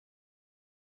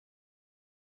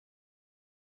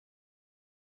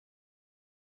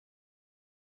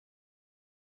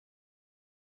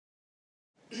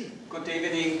Good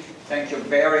evening. Thank you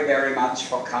very, very much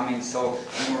for coming so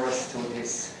numerous to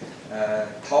this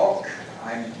talk.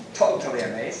 I'm totally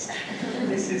amazed.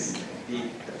 This is the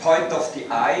point of the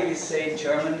eye, we say in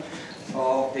German,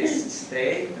 for this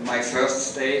stay. My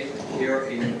first stay here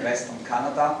in Western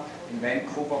Canada, in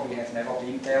Vancouver. We have never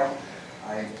been there.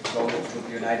 I go to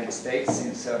the United States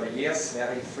in 30 years,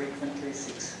 very frequently,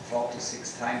 4 to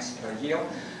 6 times per year,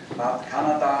 but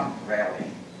Canada, rarely.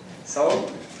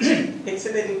 So, it's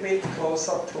a little bit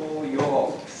closer to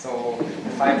Europe, so the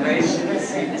vibration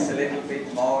seems a little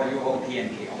bit more European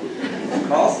here. Of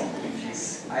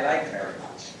course, I like very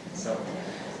much. So,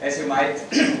 as you might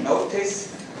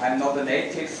notice, I'm not a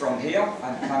native from here,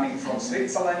 I'm coming from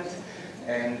Switzerland,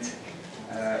 and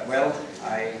well,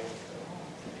 I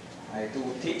do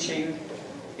teaching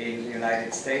in the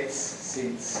United States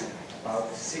since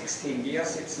about 16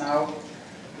 years it's now.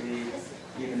 We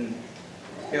even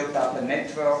built up a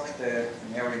network, the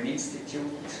Marion Institute,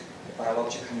 the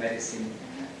Biological Medicine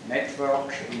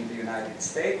Network in the United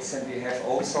States, and we have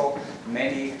also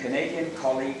many Canadian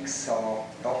colleagues or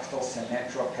doctors and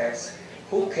naturopaths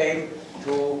who came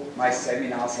to my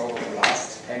seminars over the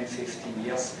last 10-15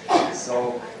 years.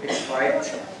 So it's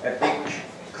quite a big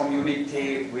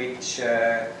community which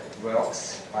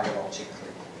works biologically.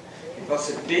 It was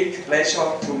a big pleasure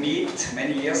to meet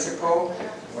many years ago,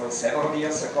 well, several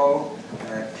years ago,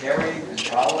 Terry and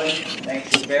Carlin.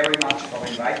 Thank you very much for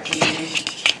inviting me,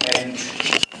 and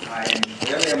I am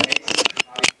really amazed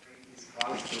how you bring this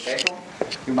crowd together.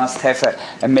 You must have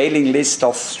a mailing list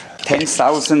of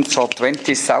 10,000 or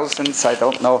 20,000, I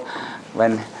don't know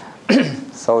when,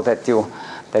 so that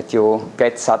you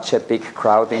get such a big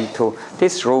crowd into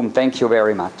this room. Thank you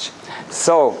very much.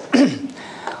 So,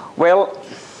 well,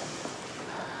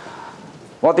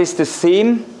 what is the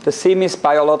theme? The theme is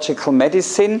biological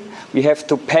medicine. We have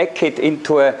to pack it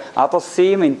into another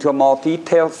theme, into a more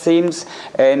detailed themes,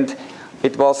 and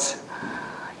it was,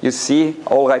 you see,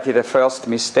 already the first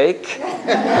mistake.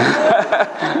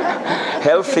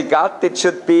 Healthy gut, it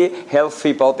should be,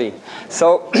 healthy body.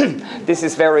 So this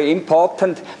is very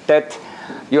important that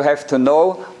you have to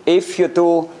know if you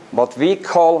do what we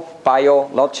call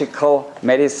biological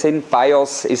medicine.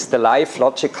 Bios is the life,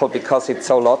 logical because it's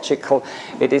so logical.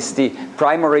 It is the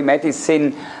primary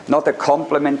medicine, not a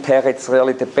complementary, it's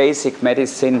really the basic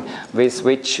medicine with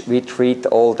which we treat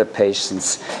all the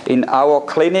patients. In our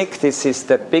clinic, this is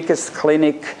the biggest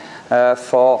clinic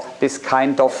for this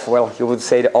kind of, well, you would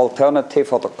say the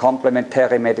alternative or the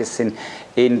complementary medicine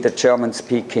in the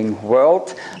German-speaking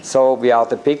world. So we are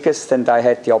the biggest, and I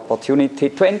had the opportunity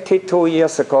 22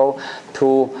 years ago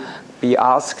to be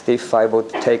asked if I would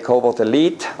take over the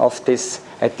lead of this,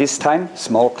 at this time,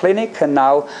 small clinic, and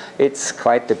now it's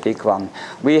quite a big one.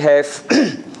 We have,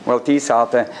 well, these are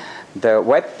the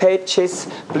web pages.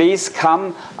 Please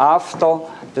come after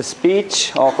the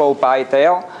speech or go by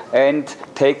there and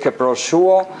take a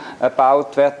brochure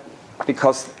about that,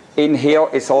 because in here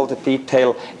is all the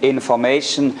detailed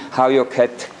information how you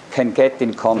can get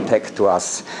in contact to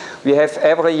us. We have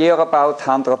every year about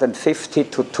 150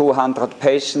 to 200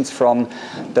 patients from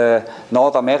the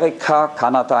North America,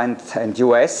 Canada and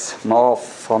US, more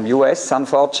from US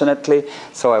unfortunately,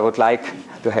 so I would like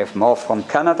to have more from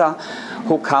Canada,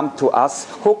 who come to us.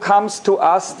 Who comes to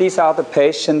us? These are the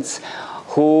patients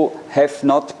who have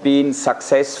not been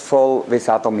successful with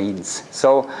other means.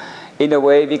 So in a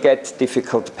way we get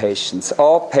difficult patients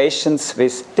or patients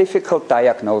with difficult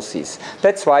diagnoses.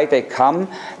 That's why they come,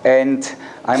 and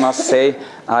I must say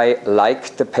I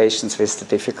like the patients with the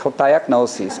difficult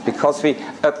diagnoses because we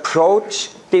approach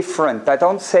different. I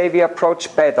don't say we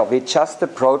approach better, we just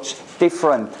approach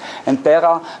different. And there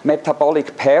are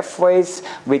metabolic pathways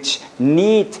which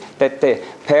need that the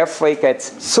pathway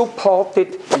gets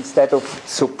supported instead of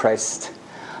suppressed.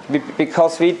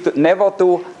 Because we never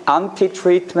do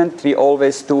anti-treatment, we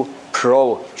always do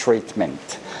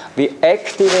pro-treatment. We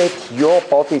activate your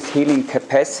body's healing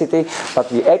capacity,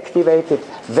 but we activate it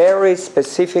very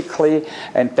specifically,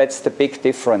 and that's the big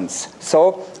difference.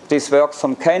 So this works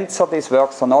on cancer, this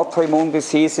works on autoimmune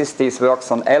diseases, this works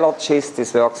on allergies,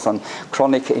 this works on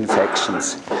chronic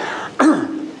infections.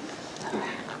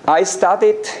 I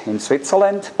studied in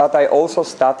Switzerland, but I also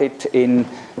studied in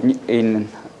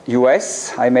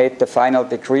US. I made the final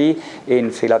degree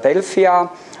in Philadelphia,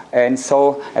 and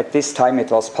so at this time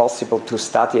it was possible to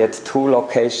study at 2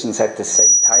 locations at the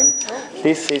same time.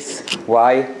 This is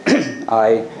why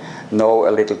I know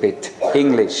a little bit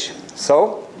English.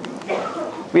 So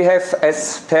we have,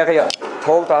 as Terry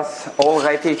told us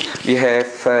already, we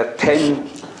have 10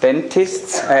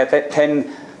 dentists,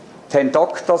 10 10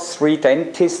 doctors, 3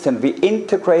 dentists, and we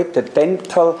integrate the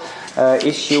dental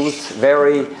issues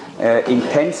very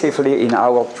intensively in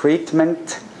our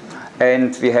treatment,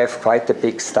 and we have quite a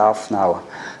big staff now.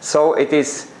 So it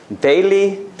is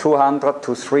daily 200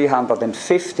 to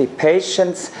 350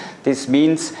 patients. This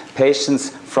means patients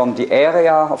from the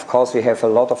area. Of course, we have a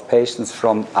lot of patients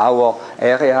from our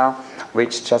area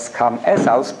which just come as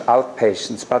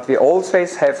outpatients, but we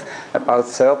always have about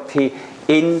 30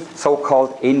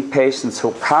 so-called inpatients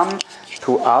who come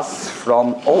to us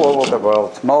from all over the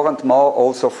world. More and more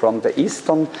also from the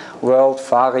Eastern world,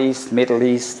 Far East, Middle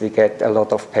East, we get a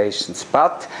lot of patients.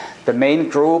 But the main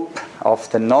group of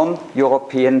the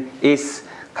non-European is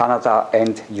Canada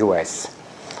and US.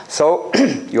 So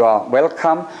you are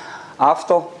welcome.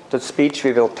 After the speech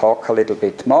we will talk a little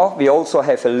bit more. We also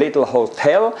have a little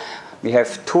hotel. We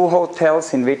have 2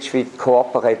 hotels in which we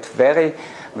cooperate very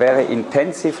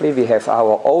intensively. We have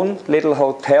our own little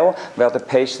hotel where the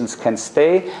patients can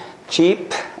stay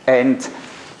cheap, and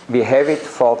we have it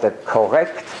for the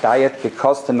correct diet,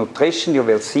 because the nutrition, you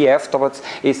will see afterwards,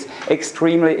 is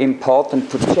extremely important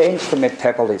to change the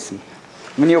metabolism.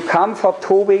 When you come for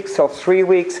 2 weeks or 3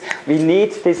 weeks, we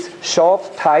need this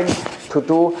short time to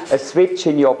do a switch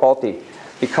in your body.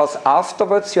 Because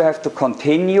afterwards you have to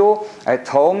continue at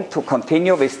home, to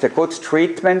continue with the good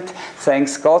treatment.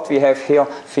 Thanks God we have here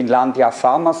Finlandia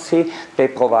Pharmacy. They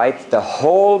provide the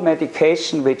whole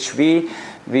medication which we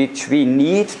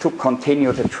need to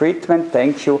continue the treatment.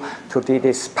 Thank you to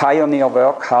this pioneer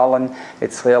work, Harlan.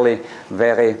 It's really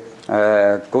very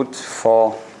good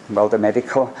for, well, the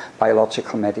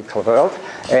biological medical world.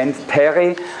 And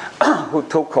Terry, who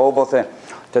took over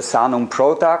the Sanum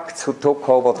products, who took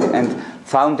over and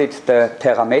founded the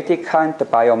Terra Medica and the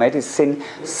biomedicine,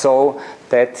 so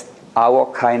that our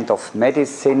kind of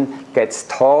medicine gets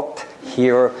taught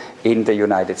here in the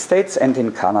United States and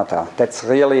in Canada. That's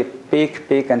really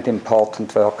big and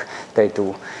important work they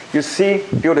do. You see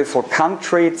beautiful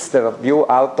country. It's the view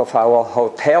out of our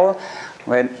hotel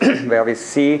where we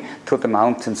see to the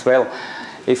mountains. Well,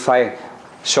 if I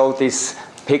show this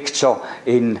picture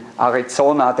in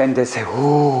Arizona, then they say,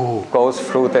 ooh, goes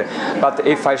through the... But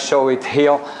if I show it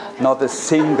here, not a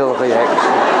single reaction.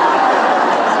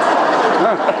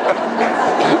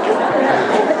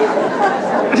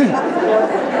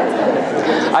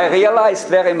 I realized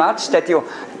very much that you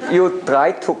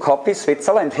try to copy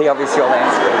Switzerland here with your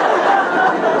landscape.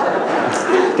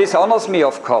 This honors me,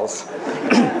 of course.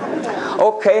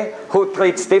 Okay, who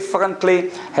treats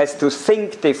differently has to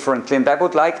think differently, and I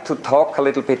would like to talk a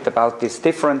little bit about this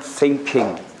different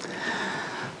thinking.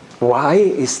 Why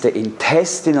is the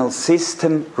intestinal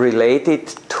system related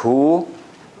to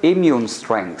immune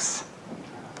strength?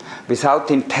 Without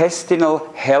intestinal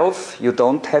health, you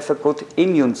don't have a good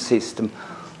immune system.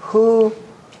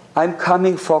 I'm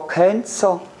coming for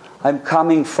cancer, I'm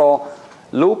coming for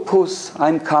lupus,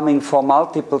 I'm coming for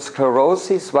multiple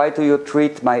sclerosis. Why do you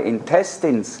treat my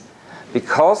intestines?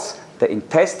 Because the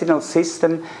intestinal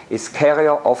system is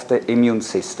carrier of the immune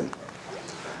system.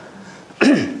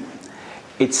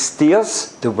 It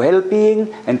steers the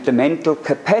well-being and the mental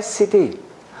capacity.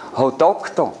 Oh,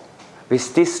 doctor,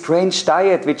 with this strange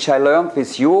diet which I learned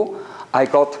with you, I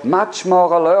got much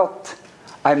more alert.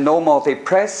 I'm no more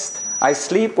depressed. I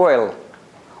sleep well.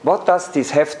 What does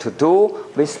this have to do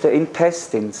with the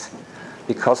intestines?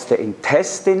 Because the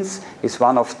intestines is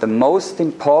one of the most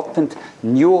important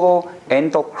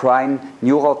neuroendocrine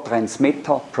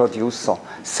neurotransmitter producer.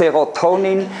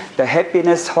 Serotonin, the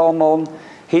happiness hormone,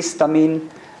 histamine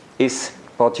is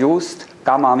produced,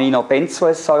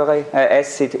 gamma-aminobenzoate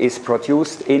acid is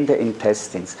produced in the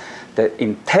intestines. The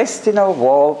intestinal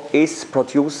wall is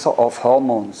producer of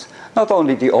hormones. Not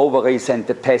only the ovaries and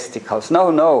the testicles.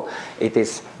 No, it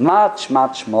is much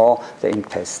more the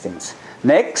intestines.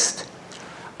 Next,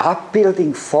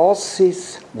 upbuilding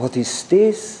forces. What is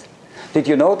this? Did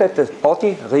you know that the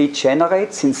body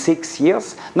regenerates in 6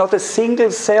 years? Not a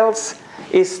single cell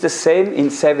is the same in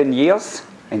 7 years.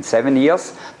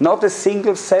 Not a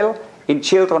single cell in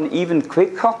children even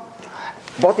quicker.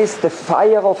 What is the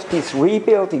fire of this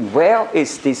rebuilding? Where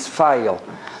is this fire?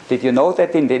 Did you know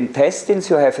that in the intestines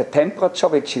you have a temperature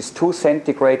which is 2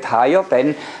 centigrade higher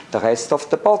than the rest of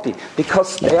the body?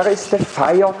 Because there is the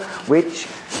fire which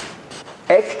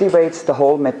activates the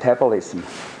whole metabolism.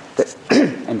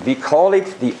 And we call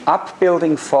it the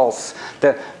upbuilding force,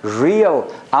 the real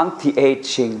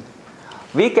anti-aging.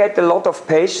 We get a lot of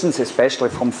patients, especially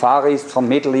from Far East, from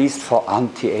Middle East, for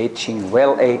anti-aging,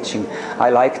 well-aging. I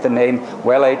like the name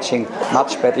well-aging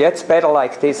much better. Yeah, it's better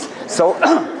like this. So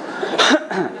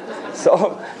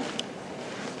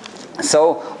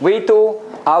So we do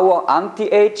our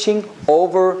anti-aging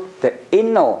over the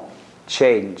inner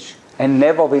change, and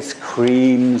never with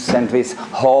creams and with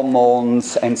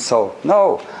hormones and so.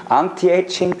 No,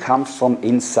 anti-aging comes from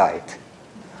inside.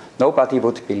 Nobody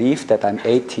would believe that I'm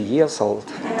 80 years old.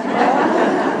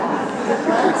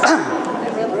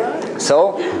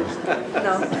 So?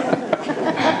 No.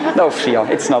 No fear,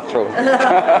 it's not true.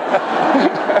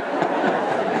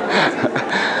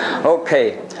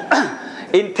 Okay.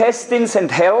 Intestines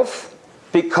and health,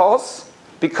 because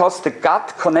the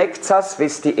gut connects us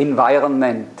with the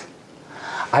environment.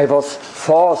 I was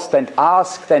forced and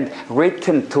asked and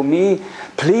written to me,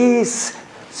 please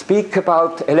speak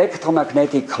about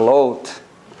electromagnetic load.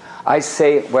 I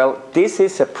say, well, this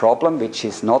is a problem which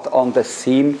is not on the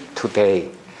theme today.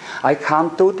 I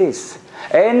can't do this.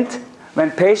 And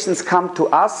when patients come to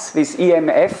us with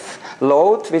EMF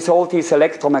load, with all these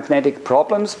electromagnetic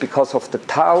problems because of the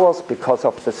towers, because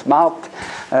of the smart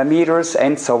meters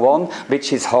and so on,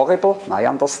 which is horrible, my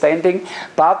understanding,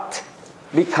 but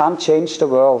we can't change the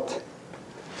world.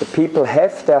 The people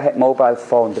have their mobile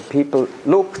phone, the people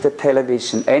look the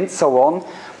television and so on.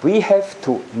 We have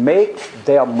to make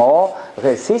them more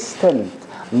resistant,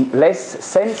 less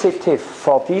sensitive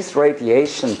for this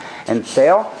radiation. And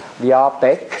there we are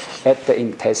back at the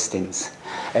intestines,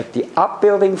 at the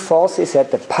upbuilding forces,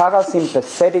 at the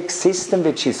parasympathetic system,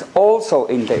 which is also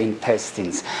in the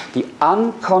intestines, the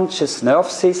unconscious nerve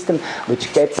system,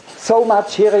 which gets so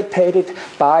much irritated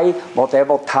by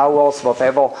whatever towers,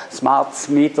 whatever smart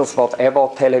meters, whatever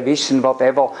television,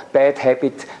 whatever bad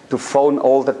habit to phone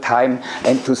all the time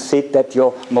and to sit at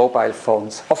your mobile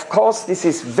phones. Of course, this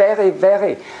is very,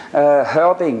 very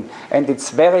hurting, and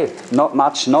it's very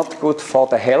not good for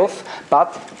the health,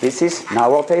 but this is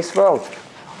nowadays world.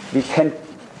 We can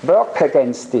work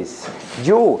against this.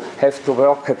 You have to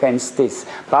work against this.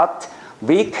 But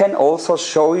we can also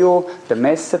show you the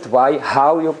method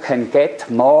how you can get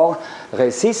more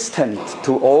resistant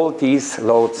to all these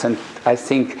loads. And I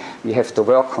think we have to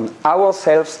work on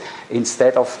ourselves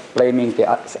instead of blaming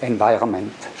the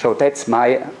environment. So that's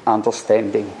my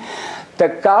understanding. The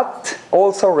gut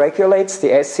also regulates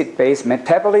the acid-base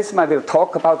metabolism. I will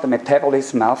talk about the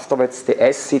metabolism afterwards, the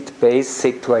acid-base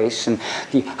situation,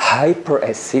 the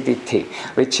hyperacidity,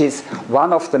 which is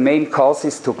one of the main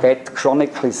causes to get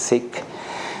chronically sick.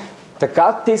 The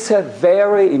gut is a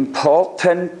very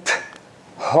important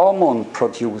hormone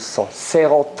producer,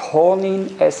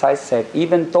 serotonin, as I said,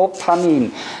 even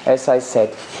dopamine, as I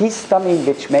said, histamine,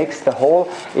 which makes the whole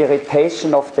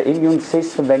irritation of the immune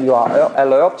system when you are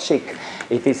allergic.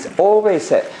 It is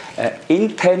always an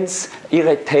intense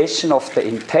irritation of the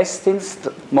intestines,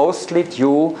 mostly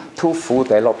due to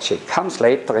food allergy. It comes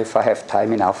later if I have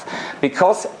time enough.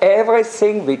 Because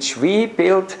everything which we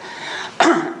build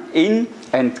in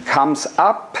and comes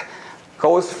up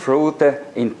goes through the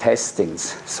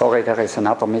intestines. Sorry, there is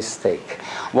another mistake.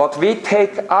 What we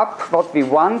take up, what we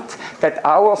want that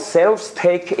our cells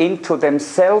take into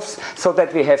themselves so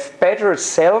that we have better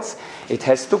cells, it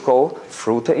has to go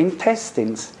through the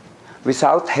intestines.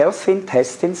 Without healthy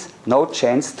intestines, no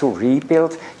chance to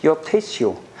rebuild your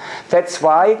tissue. That's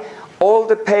why all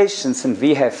the patients, and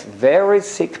we have very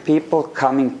sick people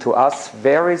coming to us,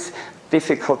 very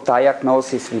difficult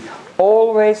diagnosis, we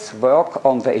always work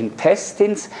on the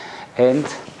intestines, and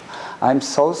I'm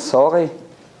so sorry,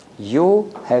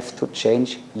 you have to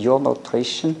change your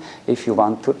nutrition if you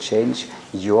want to change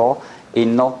your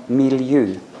inner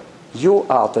milieu. You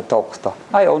are the doctor.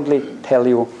 I only tell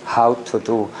you how to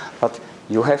do, but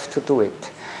you have to do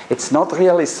it. It's not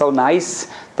really so nice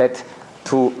that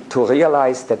to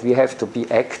realize that we have to be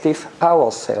active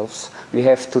ourselves. We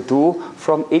have to do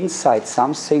from inside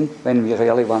something when we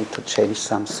really want to change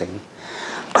something.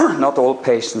 Not all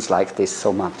patients like this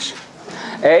so much.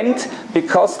 And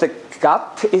because the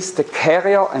gut is the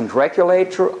carrier and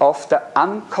regulator of the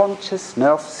unconscious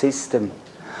nerve system.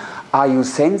 Are you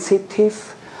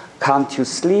sensitive? Can't you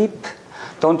sleep?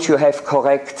 Don't you have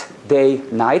correct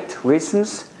day-night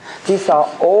rhythms? These are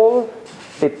all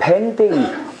depending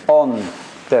on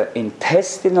the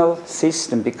intestinal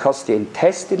system, because the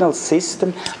intestinal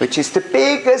system, which is the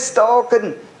biggest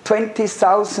organ,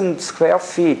 20,000 square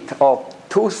feet or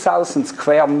 2,000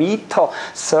 square meter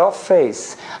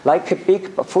surface, like a big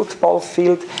football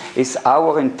field, is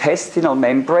our intestinal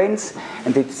membranes,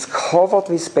 and it's covered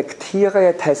with bacteria.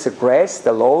 It has a grass,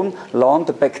 the lawn,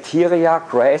 the bacteria,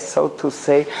 grass, so to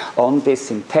say, on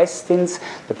these intestines.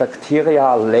 The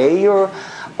bacteria layer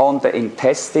on the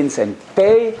intestines, and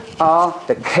they are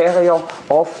the carrier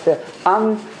of the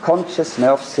unconscious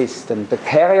nerve system, the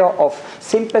carrier of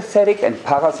sympathetic and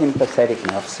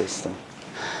parasympathetic nerve system.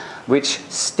 which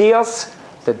steers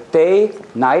the day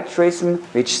night rhythm,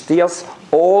 which steers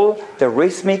all the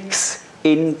rhythmics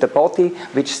in the body,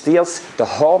 which steers the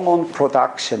hormone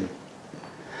production.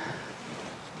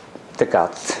 The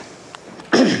gut.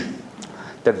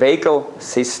 The vagal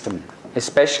system,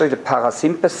 especially the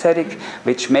parasympathetic,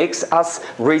 which makes us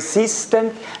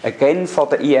resistant, again for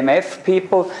the EMF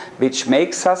people, which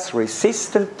makes us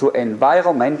resistant to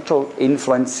environmental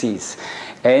influences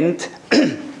and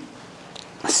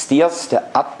steers the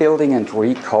upbuilding and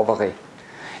recovery.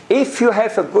 If you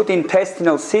have a good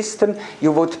intestinal system,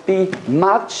 you would be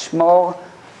much more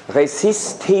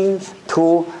resisting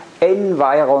to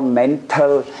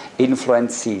environmental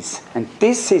influences, and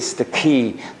this is the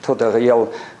key to the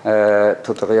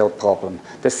real problem.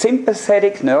 The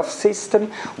sympathetic nerve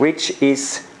system, which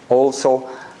is also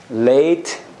laid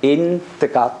in the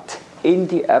gut, in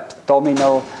the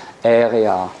abdominal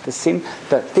area.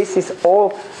 This is all.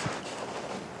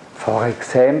 For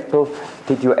example,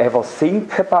 did you ever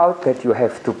think about that you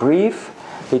have to breathe?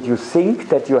 Did you think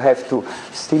that you have to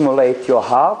stimulate your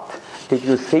heart? Did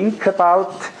you think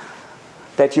about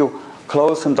that you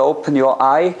close and open your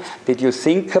eye? Did you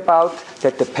think about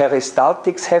that the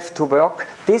peristaltics have to work?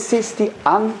 This is the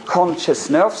unconscious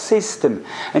nerve system,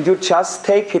 and you just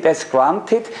take it as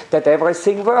granted that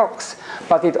everything works.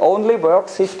 But it only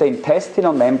works if the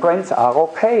intestinal membranes are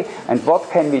okay. And what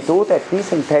can we do that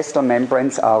these intestinal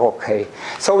membranes are okay?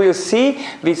 So you see,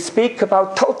 we speak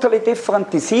about totally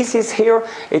different diseases here.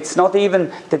 It's not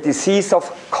even the disease of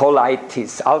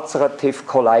colitis, ulcerative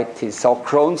colitis, or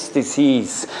Crohn's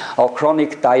disease, or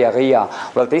chronic diarrhea.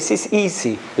 Well, this is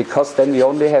easy, because then we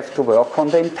only have to work on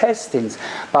the intestines.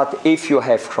 But if you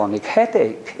have chronic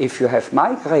headache, if you have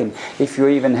migraine, if you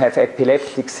even have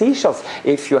epileptic seizures,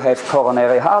 if you have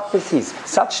coronary heart disease,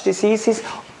 such diseases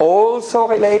also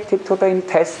related to the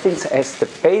intestines as the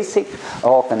basic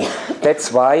organ.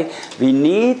 That's why we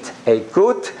need a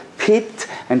good pit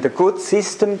and a good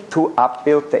system to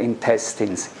upbuild the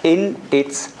intestines in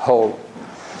its whole.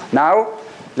 Now,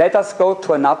 let us go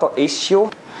to another issue.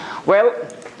 Well,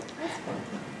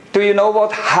 do you know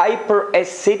what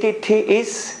hyperacidity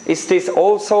is? Is this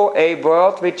also a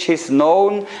word which is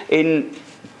known in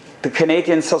the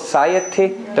Canadian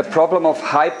society? The problem of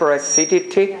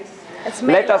hyperacidity? It's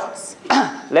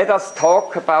let us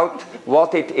talk about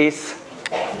what it is.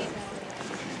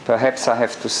 Perhaps I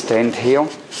have to stand here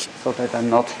so that I'm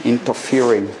not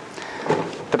interfering.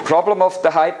 The problem of the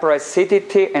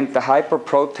hyperacidity and the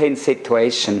hyperprotein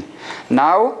situation.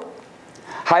 Now,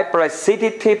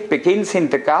 hyperacidity begins in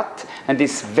the gut and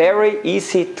is very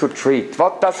easy to treat.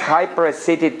 What does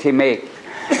hyperacidity make?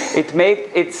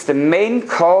 It's the main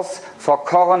cause for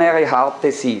coronary heart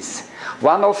disease.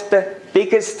 One of the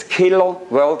biggest killer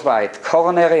worldwide,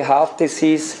 coronary heart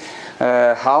disease,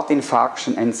 heart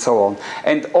infarction, and so on.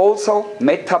 And also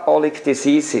metabolic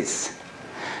diseases.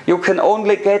 You can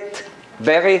only get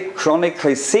very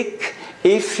chronically sick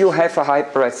if you have a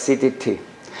hyperacidity.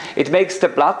 It makes the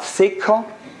blood thicker.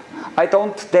 I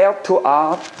don't dare to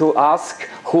ask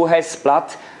who has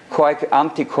blood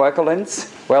anticoagulants.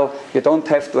 Well, you don't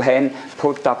have to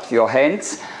put up your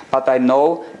hands, but I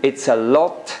know it's a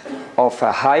lot of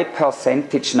a high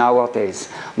percentage nowadays.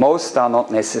 Most are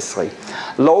not necessary.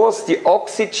 Lowers the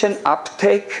oxygen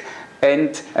uptake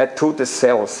and to the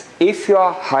cells if you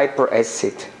are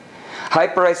hyperacid.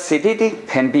 Hyperacidity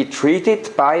can be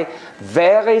treated by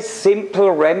very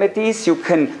simple remedies. You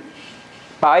can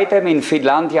buy them in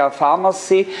Finlandia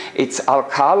pharmacy. It's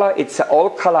Alcala, it's an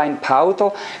alkaline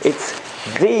powder. It's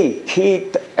the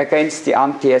key against the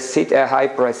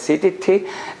hyperacidity,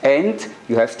 and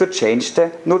you have to change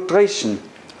the nutrition.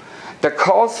 The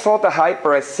cause for the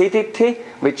hyperacidity,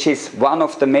 which is one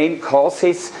of the main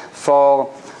causes for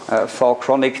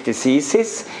chronic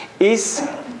diseases, is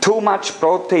too much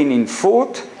protein in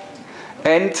food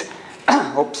and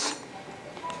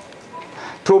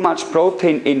too much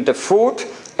protein in the food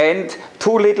and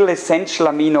too little essential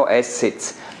amino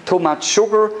acids, too much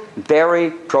sugar,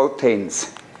 dairy,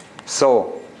 proteins.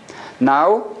 So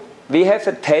now we have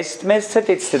a test method.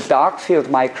 It's the dark field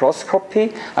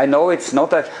microscopy. I know it's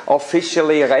not an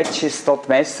officially registered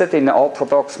method in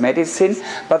orthodox medicine,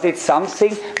 but it's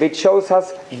something which shows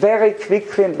us very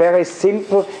quickly and very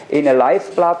simple in a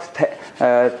live blood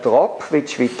drop,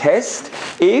 which we test.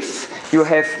 If you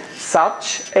have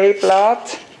such a blood,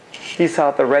 these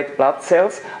are the red blood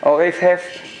cells, or if you have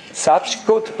such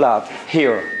good blood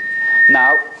here.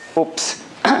 Now,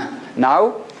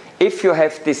 now, if you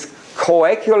have this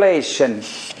coagulation,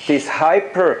 this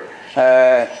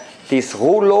this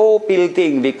rouleau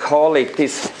building, we call it,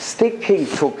 this sticking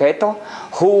together,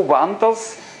 who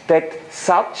wonders that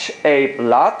such a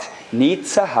blood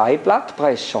needs a high blood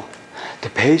pressure. The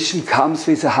patient comes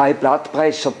with a high blood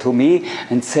pressure to me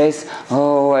and says,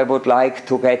 oh, I would like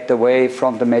to get away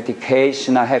from the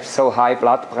medication. I have so high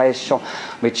blood pressure,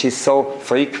 which is so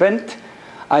frequent.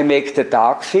 I make the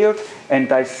dark field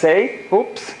and I say,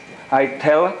 oops, I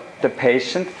tell the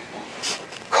patient,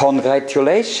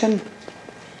 congratulations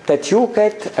that you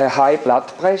get a high blood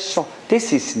pressure.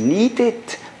 This is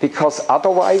needed because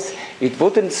otherwise it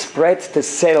wouldn't spread the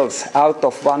cells out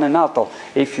of one another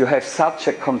if you have such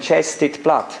a congested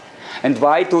blood. And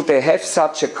why do they have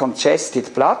such a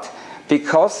congested blood?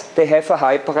 Because they have a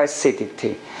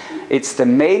hyperacidity. It's the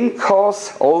main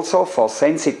cause also for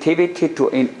sensitivity to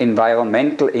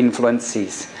environmental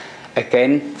influences.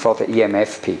 Again, for the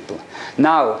EMF people.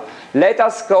 Now, let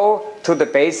us go to the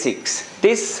basics.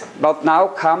 This, what now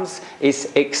comes, is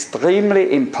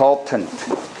extremely important.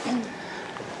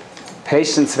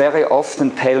 Patients very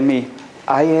often tell me,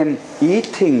 I am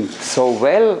eating so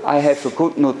well, I have a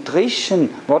good nutrition,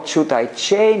 what should I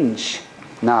change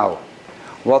now?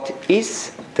 What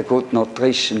is the good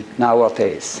nutrition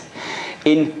nowadays?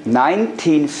 In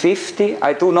 1950,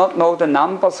 I do not know the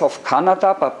numbers of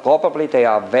Canada, but probably they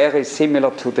are very similar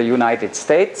to the United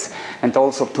States and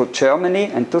also to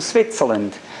Germany and to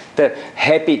Switzerland. The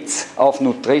habits of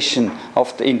nutrition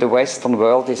in the Western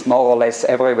world is more or less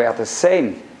everywhere the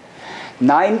same.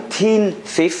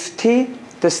 1950,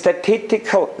 the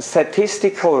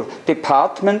statistical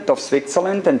department of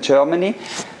Switzerland and Germany,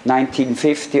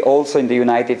 1950 also in the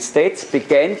United States,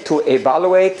 began to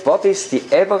evaluate what is the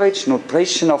average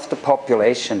nutrition of the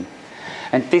population.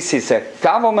 And this is a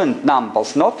government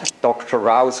numbers, not Dr.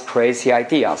 Rau's crazy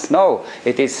ideas. No,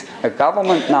 it is a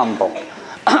government number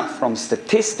from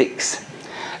statistics.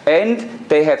 And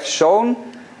they have shown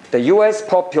the US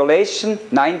population,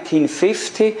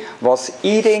 1950, was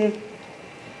eating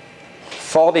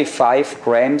 45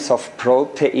 grams of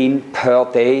protein per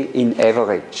day in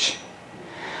average.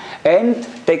 And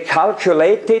they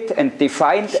calculated and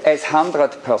defined as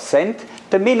 100%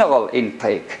 the mineral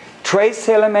intake, trace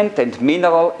element and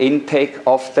mineral intake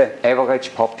of the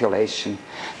average population.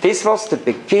 This was the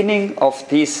beginning of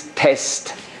this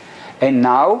test. And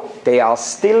now they are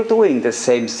still doing the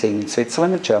same thing in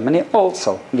Switzerland and Germany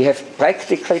also. We have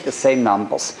practically the same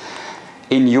numbers.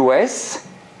 In US,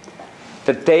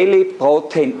 the daily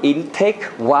protein intake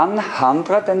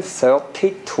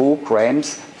 132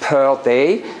 grams per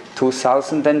day,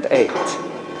 2008.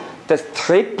 The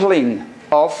tripling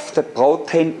of the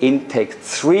protein intake,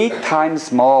 3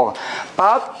 times more.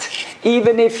 But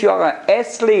even if you are an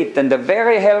athlete and a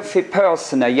very healthy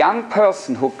person, a young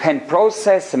person who can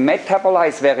process and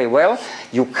metabolize very well,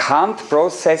 you can't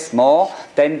process more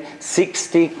than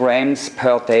 60 grams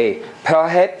per day.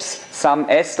 Perhaps some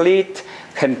athlete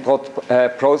can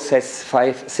process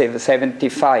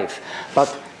 75.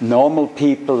 But normal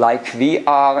people like we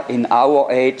are in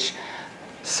our age,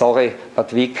 sorry,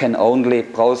 but we can only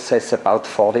process about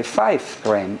 45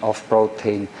 grams of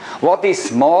protein. What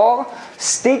is more,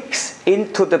 sticks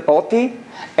into the body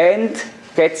and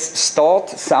gets stored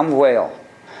somewhere.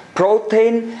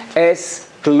 Protein as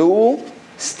glue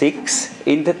sticks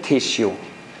in the tissue.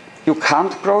 You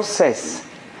can't process,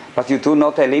 but you do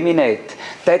not eliminate.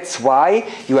 That's why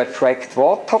you attract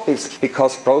water,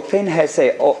 because protein has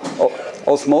a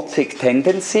osmotic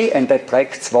tendency and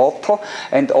attracts water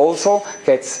and also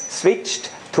gets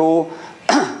switched to,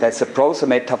 that's a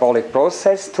metabolic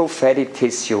process, to fatty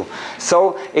tissue.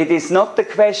 So it is not the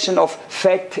question of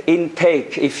fat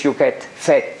intake if you get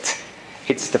fat.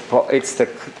 It's the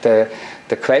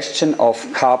question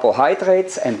of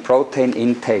carbohydrates and protein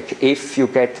intake if you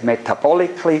get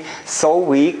metabolically so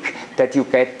weak that you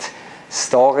get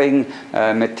storing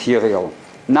material.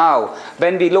 Now,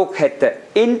 when we look at the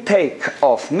intake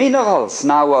of minerals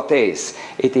nowadays,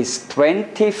 it is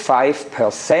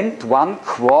 25%,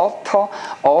 1/4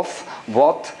 of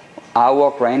what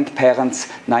our grandparents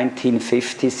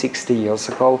 1950, 60 years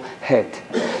ago had.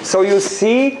 So you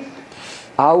see,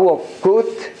 our good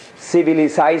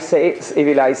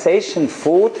civilization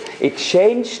food, it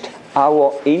changed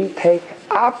our intake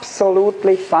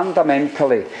absolutely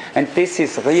fundamentally. And this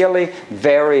is really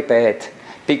very bad,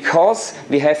 because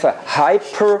we have a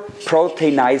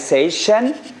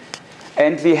hyperproteinization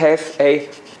and we have a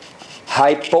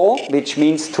hypo, which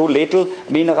means too little,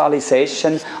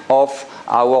 mineralization of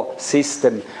our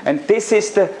system. And this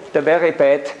is the very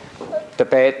bad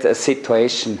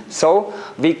situation. So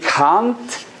we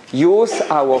can't use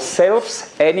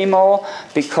ourselves anymore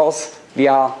because we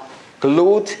are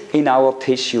glued in our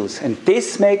tissues. And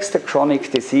this makes the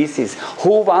chronic diseases.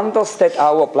 Who wonders that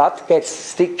our blood gets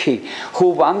sticky? Who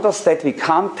wonders that we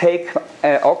can't take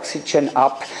oxygen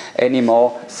up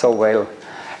anymore so well?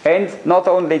 And not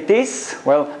only this,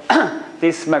 well,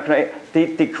 this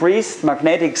decreased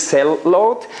magnetic cell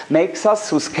load makes us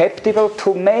susceptible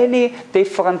to many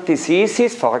different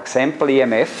diseases, for example,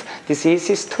 EMF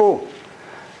diseases too.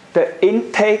 The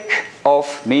intake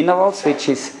of minerals, which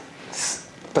is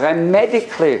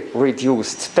dramatically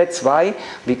reduced. That's why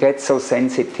we get so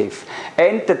sensitive.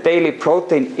 And the daily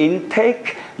protein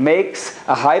intake makes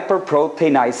a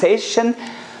hyperproteinization.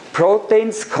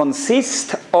 Proteins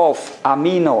consist of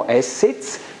amino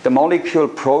acids. The molecule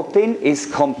protein is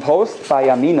composed by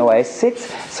amino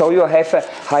acids. So you have a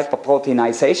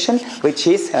hyperproteinization, which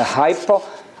is a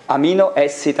hyper-amino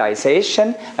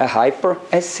acidization, a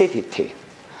hyperacidity.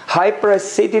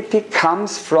 Hyperacidity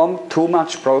comes from too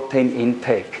much protein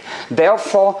intake.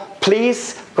 Therefore,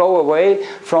 please go away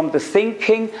from the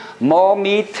thinking more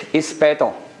meat is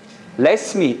better,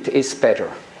 less meat is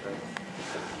better.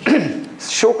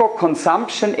 Sugar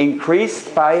consumption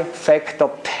increased by factor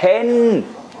 10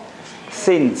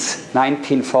 since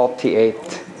 1948.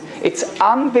 It's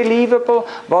unbelievable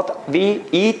what we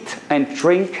eat and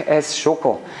drink as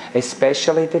sugar,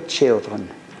 especially the children.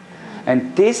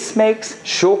 And this makes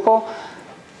sugar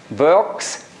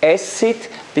works acid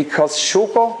because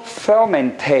sugar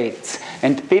fermentates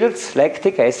and builds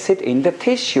lactic acid in the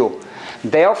tissue.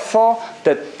 Therefore,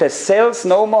 the cells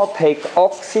no more take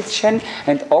oxygen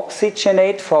and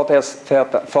oxygenate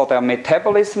for their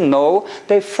metabolism. No,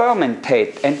 they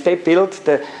fermentate and they build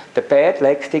the bad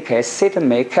lactic acid and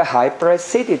make a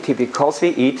hyperacidity because we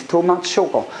eat too much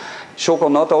sugar. Sugar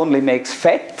not only makes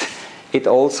fat, it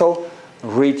also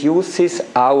reduces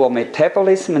our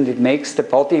metabolism and it makes the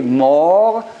body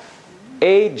more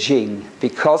aging,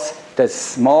 because the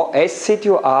more acid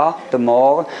you are, the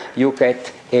more you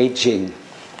get aging.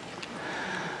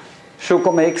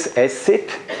 Sugar makes acid.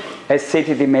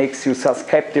 Acidity makes you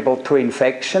susceptible to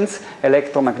infections,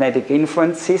 electromagnetic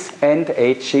influences, and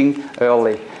aging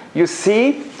early. You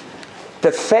see,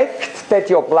 the fact that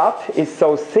your blood is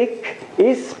so thick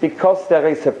is because there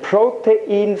is a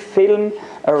protein film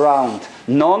around.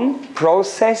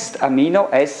 Non-processed amino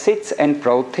acids and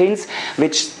proteins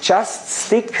which just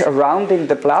stick around in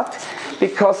the blood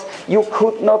because you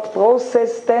could not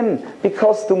process them,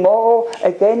 because tomorrow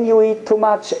again you eat too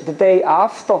much, the day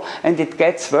after, and it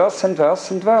gets worse and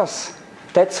worse and worse.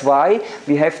 That's why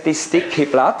we have this sticky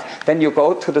blood. Then you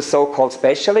go to the so-called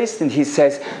specialist and he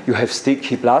says, you have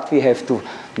sticky blood, we have to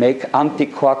make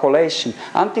anticoagulation.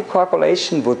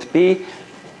 Anticoagulation would be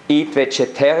eat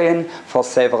vegetarian for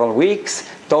several weeks,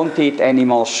 don't eat any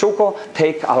more sugar,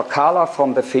 take Alcala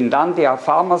from the Finlandia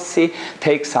pharmacy,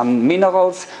 take some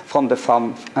minerals from the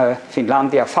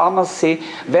Finlandia pharmacy,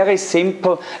 very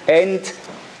simple, and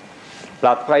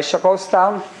blood pressure goes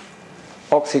down,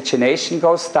 oxygenation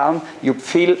goes down, you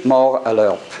feel more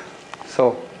alert.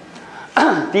 So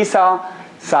these are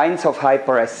signs of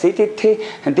hyperacidity,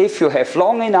 and if you have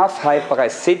long enough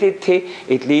hyperacidity,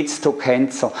 it leads to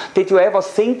cancer. Did you ever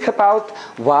think about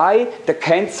why the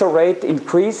cancer rate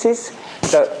increases?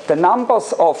 The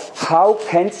numbers of how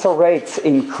cancer rates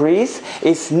increase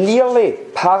is nearly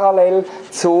parallel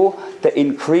to the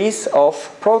increase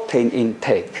of protein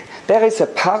intake. There is a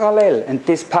parallel, and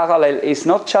this parallel is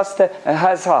not just a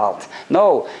hazard.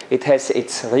 No, it has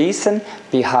its reason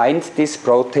behind this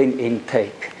protein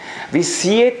intake. We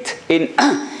see it in,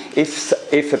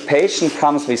 if a patient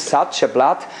comes with such a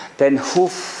blood, then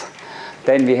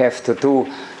we have to do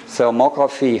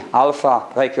thermography, alpha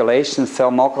regulation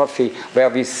thermography, where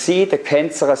we see the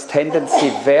cancerous tendency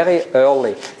very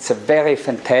early. It's a very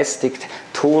fantastic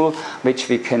tool which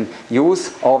we can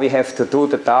use, or we have to do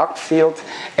the dark field,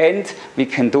 and we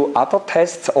can do other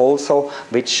tests also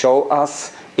which show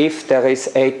us if there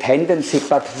is a tendency,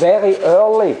 but very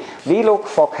early. We look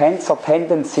for cancer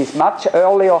tendencies much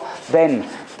earlier than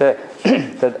the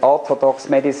orthodox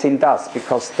medicine does,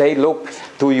 because they look,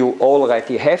 do you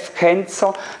already have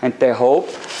cancer? And they hope,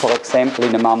 for example,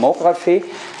 in a mammography,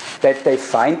 that they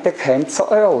find the cancer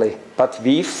early. But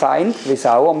we find, with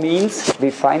our means,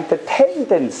 we find the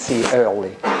tendency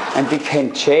early. And we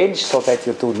can change so that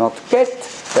you do not get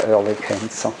the early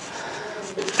cancer.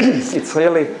 It's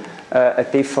really a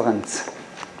difference.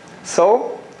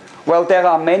 So, well, there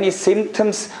are many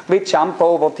symptoms. We jump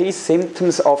over these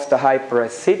symptoms of the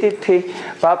hyperacidity,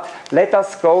 but let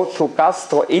us go to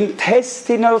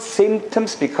gastrointestinal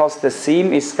symptoms, because the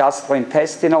theme is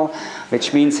gastrointestinal,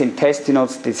 which means intestinal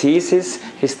diseases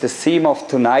is the theme of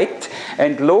tonight.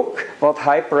 And look what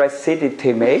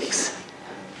hyperacidity makes.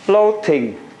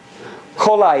 bloating,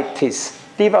 colitis,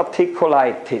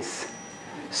 diverticulitis,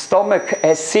 stomach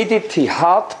acidity,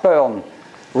 heartburn,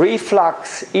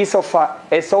 reflux,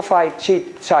 esophagitis,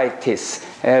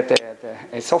 the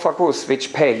esophagus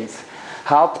which pains,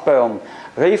 heartburn,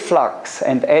 reflux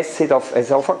and acid of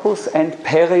esophagus, and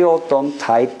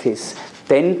periodontitis,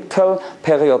 dental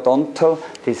periodontal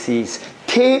disease,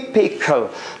 typical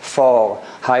for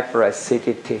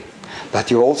hyperacidity.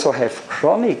 But you also have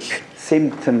chronic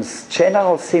symptoms,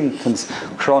 general symptoms,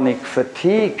 chronic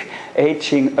fatigue,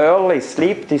 aging early,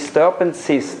 sleep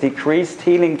disturbances, decreased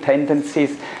healing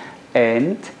tendencies,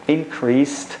 and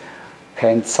increased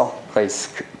cancer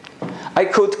risk. I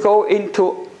could go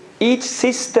into each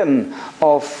system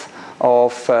of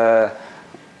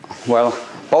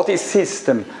body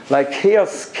system, like here,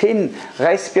 skin,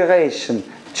 respiration,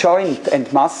 joint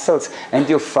and muscles, and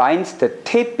you find the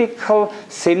typical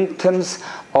symptoms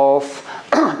of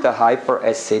the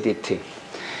hyperacidity.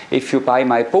 If you buy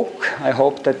my book, I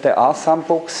hope that there are some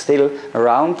books still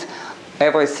around,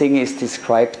 everything is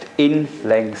described in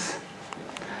length.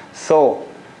 So,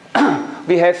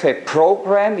 we have a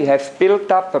program, we have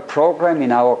built up a program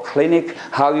in our clinic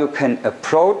how you can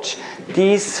approach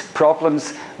these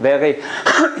problems very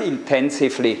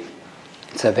intensively.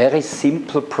 It's a very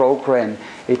simple program.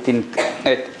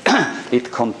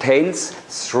 It contains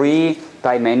 3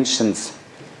 dimensions.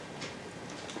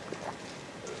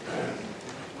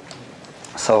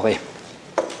 Sorry.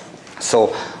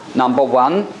 So, number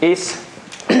 1 is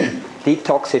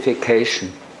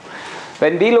detoxification.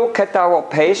 When we look at our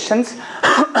patients,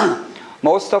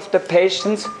 most of the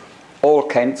patients, all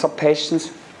cancer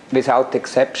patients without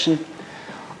exception,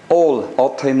 all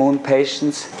autoimmune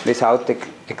patients without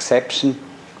exception,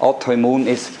 autoimmune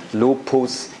is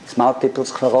lupus, it's multiple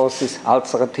sclerosis,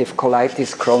 ulcerative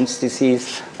colitis, Crohn's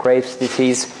disease, Graves'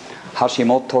 disease,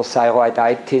 Hashimoto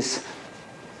thyroiditis,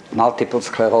 multiple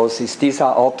sclerosis. These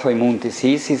are autoimmune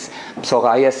diseases,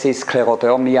 psoriasis,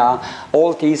 sclerodermia,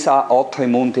 all these are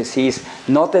autoimmune disease.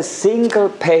 Not a single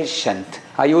patient.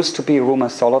 I used to be a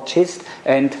rheumatologist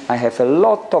and I have a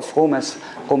lot of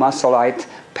rheumatoid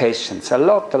patients, a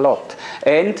lot.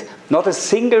 And not a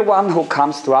single one who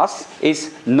comes to us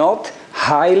is not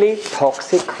highly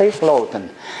toxically loaded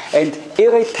and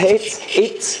irritates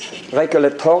its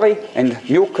regulatory and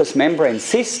mucous membrane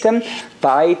system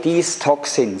by these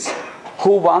toxins.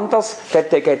 Who wonders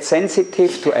that they get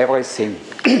sensitive to everything?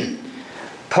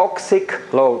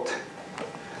 Toxic load.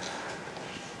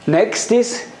 Next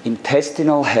is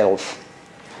intestinal health.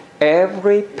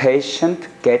 Every patient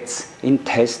gets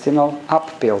intestinal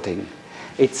upbuilding.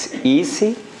 It's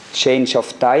easy, change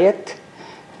of diet,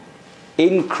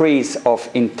 increase of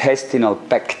intestinal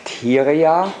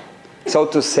bacteria, so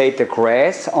to say the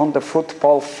grass on the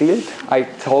football field. I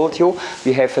told you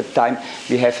we have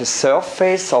a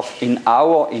surface in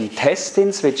our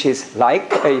intestines which is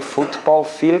like a football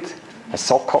field, a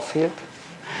soccer field.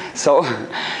 So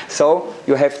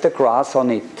you have the grass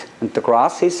on it, and the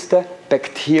grass is the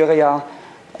bacteria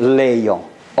layer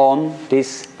on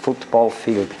this football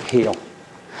field here.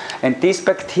 And this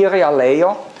bacteria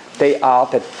layer, they are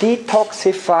the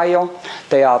detoxifier,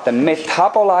 they are the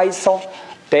metabolizer,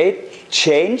 they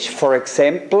change, for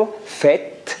example,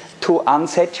 fat to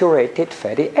unsaturated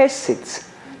fatty acids.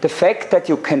 The fact that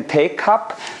you can take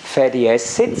up fatty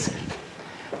acids,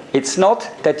 it's not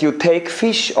that you take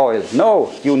fish oil.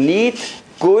 No, you need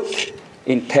good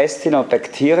intestinal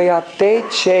bacteria. They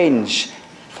change,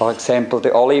 for example,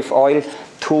 the olive oil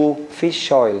to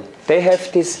fish oil. They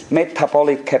have this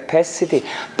metabolic capacity,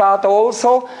 but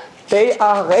also they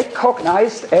are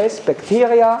recognized as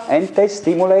bacteria and they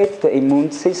stimulate the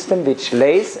immune system which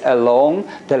lays along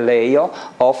the layer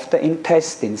of the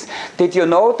intestines. Did you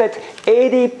know that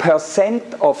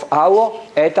 80% of our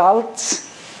adults'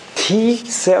 T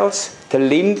cells, the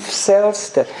lymph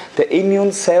cells, the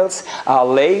immune cells are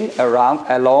laying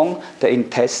along the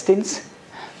intestines?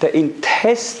 The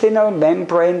intestinal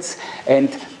membranes and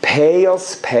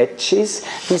Peyer's patches,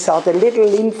 these are the little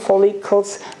lymph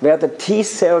follicles where the T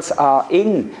cells are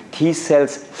in. T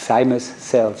cells, thymus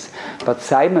cells. But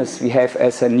thymus we have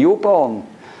as a newborn.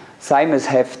 Thymus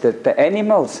have the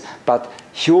animals, but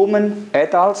human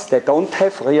adults, they don't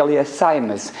have really a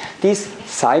thymus. This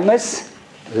thymus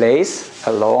lays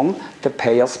along the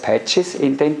Peyer's patches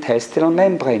in the intestinal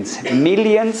membranes.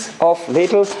 Millions of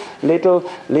little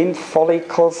lymph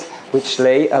follicles which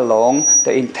lay along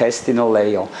the intestinal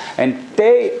layer. And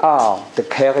they are the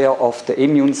carrier of the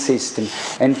immune system.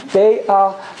 And they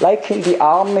are, like in the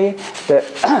army,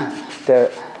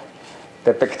 the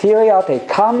The bacteria, they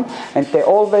come and they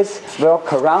always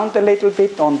work around a little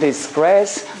bit on this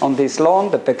grass, on this lawn,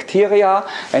 the bacteria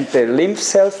and the lymph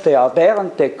cells, they are there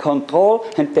and they control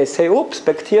and they say, oops,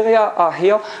 bacteria are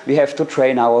here, we have to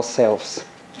train ourselves.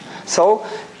 So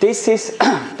this is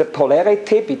the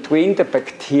polarity between the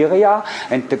bacteria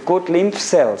and the good lymph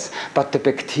cells. But the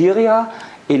bacteria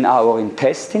in our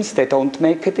intestines, they don't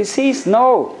make a disease.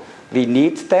 No, we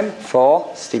need them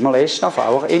for stimulation of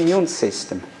our immune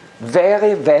system.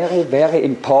 Very, very, very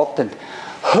important.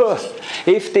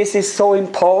 If this is so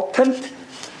important,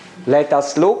 let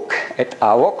us look at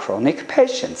our chronic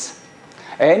patients.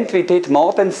 And we did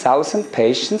more than 1,000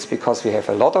 patients, because we have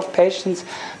a lot of patients.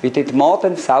 We did more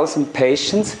than 1,000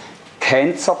 patients,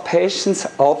 cancer patients,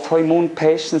 autoimmune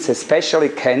patients, especially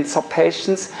cancer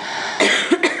patients.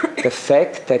 The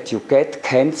fact that you get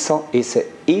cancer is an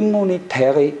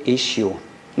immunitary issue.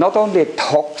 Not only a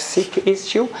toxic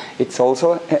issue, it's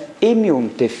also an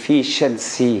immune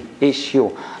deficiency issue.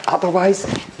 Otherwise,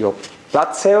 your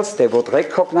blood cells, they would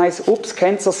recognize, oops,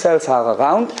 cancer cells are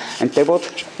around, and they would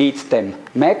eat them.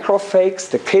 Macrophages,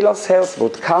 the killer cells,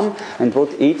 would come and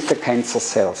would eat the cancer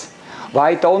cells.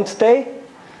 Why don't they?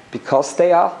 Because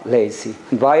they are lazy.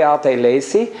 And why are they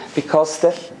lazy? Because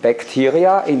the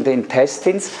bacteria in the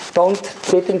intestines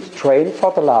didn't train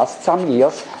for the last some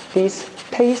years these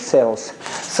T cells.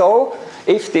 So,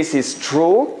 if this is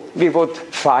true, we would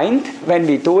find when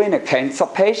we do in a cancer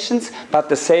patient, but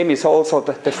the same is also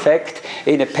the fact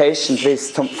in a patient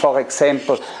with, for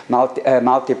example,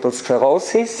 multiple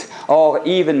sclerosis, or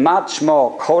even much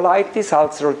more colitis,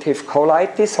 ulcerative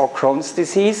colitis, or Crohn's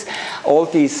disease, all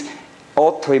these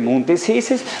autoimmune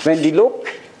diseases. When we look,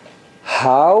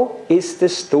 how is the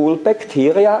stool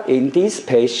bacteria in these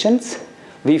patients,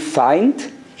 we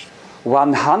find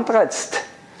 1/100th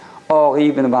or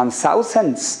even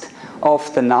 1,000th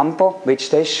of the number which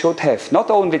they should have.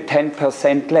 Not only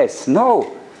 10% less,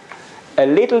 no. A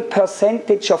little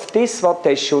percentage of this what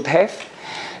they should have.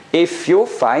 If you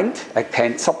find a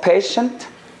cancer patient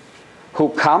who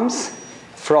comes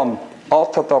from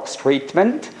orthodox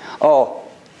treatment or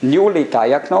newly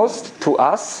diagnosed to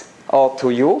us or to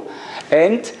you,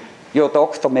 and your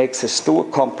doctor makes a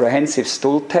comprehensive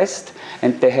stool test,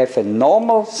 and they have a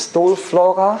normal stool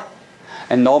flora,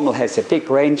 and normal has a big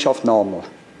range of normal.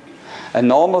 A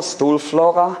normal stool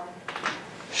flora,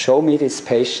 show me this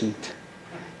patient.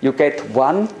 You get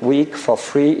 1 week for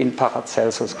free in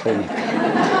Paracelsus Clinic.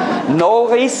 No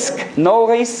risk, no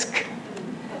risk.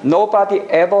 Nobody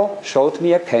ever showed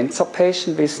me a cancer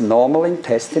patient with normal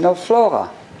intestinal flora.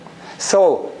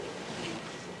 So,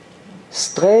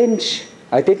 strange.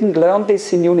 I didn't learn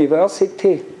this in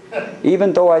university,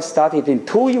 even though I studied in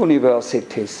 2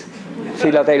 universities,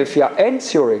 Philadelphia and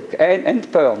Zurich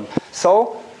and Bern.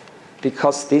 So,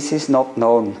 because this is not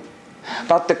known.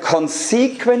 But the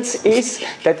consequence is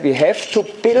that we have to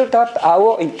build up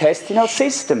our intestinal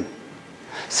system.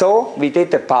 So we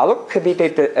did a bulk, we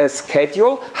did a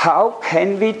schedule. How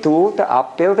can we do the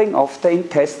upbuilding of the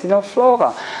intestinal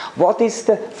flora? What is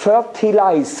the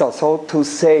fertilizer, so to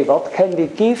say? What can we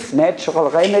give natural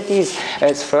remedies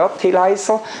as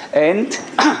fertilizer? And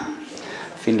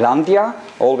Finlandia,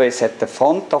 always at the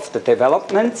front of the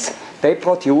developments, they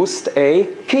produced a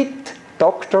kit,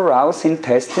 Dr. Rau's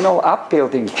intestinal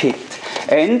upbuilding kit.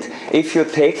 And if you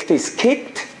take this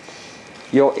kit,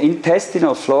 your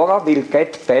intestinal flora will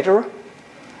get better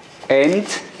and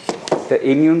the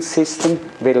immune system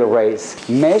will raise.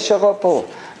 Measurable.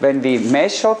 When we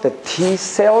measure the T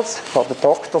cells, for the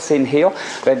doctors in here,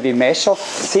 when we measure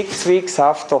 6 weeks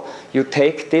after you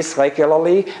take this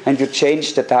regularly and you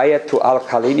change the diet to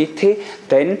alkalinity,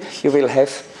 then you will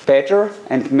have better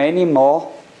and many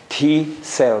more T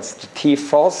cells, the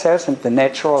T4 cells and the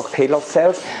natural killer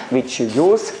cells which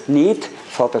you need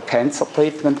for the cancer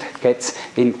treatment gets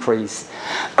increased.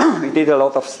 We did a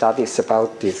lot of studies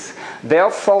about this.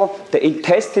 Therefore, the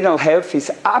intestinal health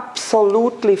is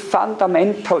absolutely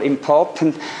fundamental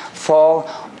important for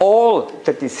all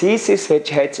the diseases which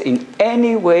had in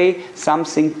any way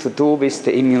something to do with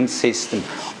the immune system.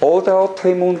 All the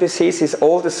autoimmune diseases,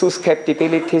 all the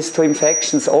susceptibilities to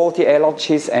infections, all the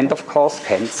allergies, and of course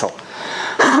cancer.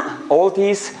 All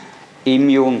these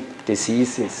immune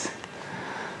diseases.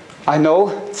 I know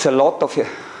it's a lot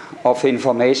of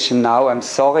information now. I'm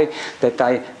sorry that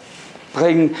I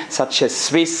bring such a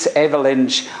Swiss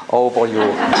avalanche over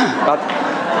you.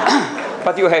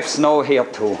 But you have snow here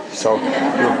too, so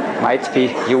you might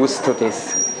be used to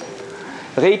this.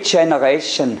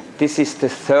 Regeneration, this is the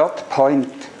third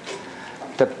point.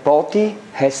 The body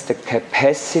has the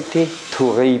capacity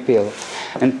to rebuild.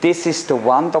 And this is the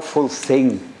wonderful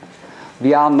thing.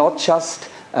 We are not just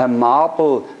a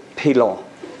marble pillar.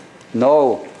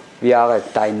 No, we are a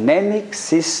dynamic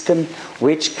system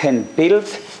which can build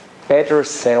better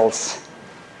cells.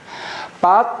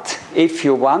 But if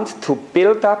you want to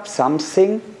build up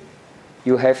something,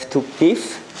 you have to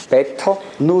give better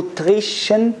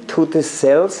nutrition to the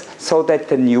cells so that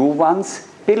the new ones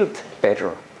build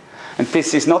better. And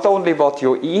this is not only what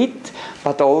you eat,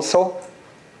 but also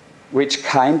which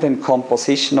kind and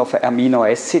composition of amino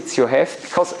acids you have,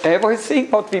 because everything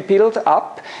what we build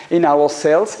up in our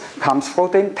cells comes through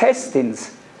the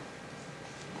intestines.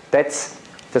 That's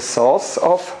the source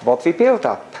of what we build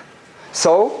up.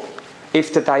 So,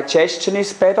 if the digestion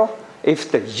is better,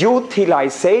 if the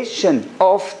utilization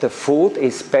of the food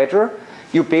is better,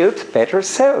 you build better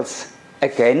cells.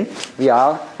 Again, we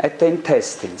are at the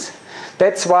intestines.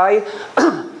 That's why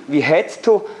we had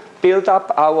to build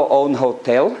up our own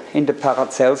hotel in the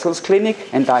Paracelsus Clinic,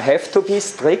 and I have to be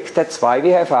strict. That's why we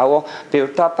have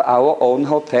built up our own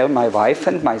hotel. My wife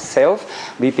and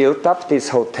myself, we built up this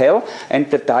hotel,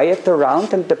 and the diet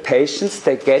around, and the patients,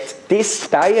 they get this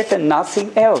diet and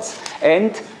nothing else.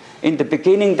 And in the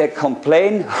beginning they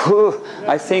complain,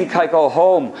 I think I go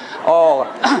home, or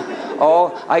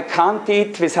I can't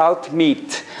eat without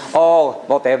meat, or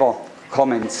whatever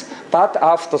comments. But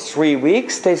after 3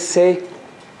 weeks they say,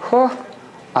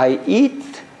 I eat,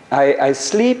 I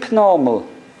sleep normal,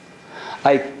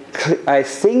 I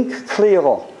think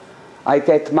clearer, I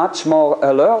get much more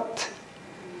alert,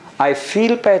 I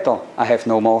feel better, I have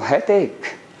no more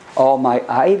headache, or my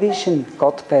eye vision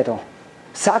got better.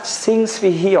 Such things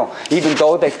we hear, even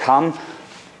though they come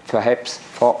perhaps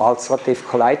for ulcerative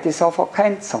colitis or for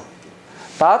cancer.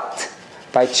 But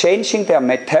by changing their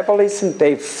metabolism,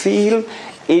 they feel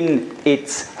in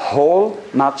its whole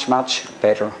much, much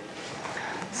better.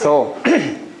 So,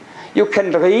 you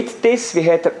can read this. I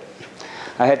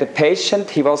had a patient,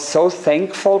 he was so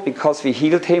thankful because we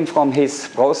healed him from his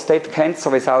prostate cancer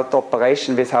without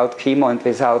operation, without chemo and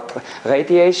without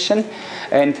radiation.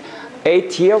 And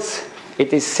 8 years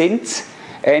it is since,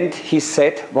 and he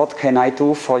said, what can I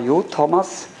do for you,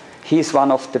 Thomas? He's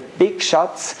one of the big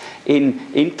shots in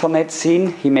internet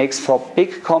scene. He makes for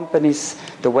big companies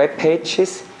the web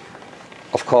pages.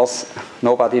 Of course,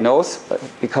 nobody knows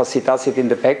because he does it in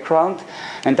the background.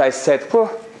 And I said,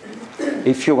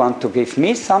 if you want to give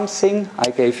me something,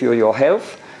 I gave you your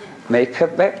health, make a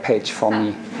web page for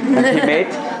me. And he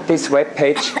made this web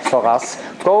page for us.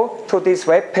 Go to this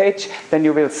web page, then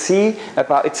you will see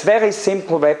about, it's very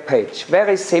simple web page,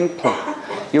 very simple.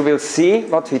 You will see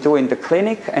what we do in the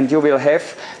clinic, and you will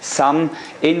have some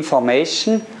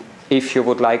information, if you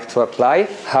would like to apply,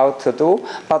 how to do,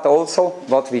 but also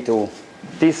what we do.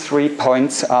 These 3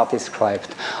 points are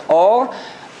described. Or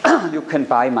you can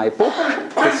buy my book,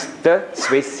 The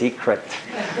Swiss Secret.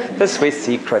 The Swiss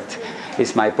Secret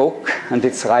is my book, and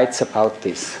it writes about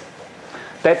this.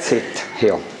 That's it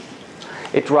here.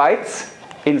 It writes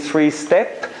in 3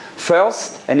 steps.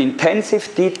 First, an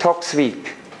intensive detox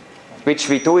week, which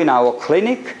we do in our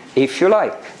clinic, if you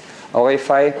like, or if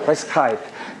I prescribe.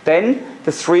 Then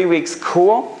the 3 weeks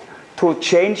cure to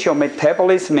change your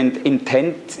metabolism and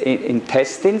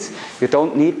intestines. You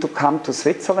don't need to come to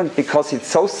Switzerland because it's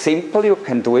so simple, you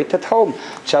can do it at home.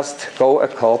 Just go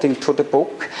according to the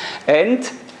book. And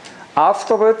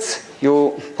afterwards,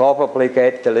 you probably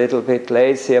get a little bit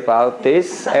lazy about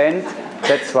this, and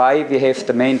that's why we have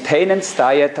the maintenance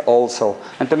diet also.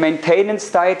 And the maintenance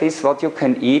diet is what you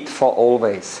can eat for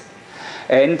always.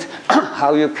 And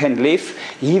how you can live,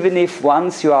 even if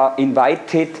once you are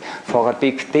invited for a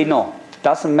big dinner. It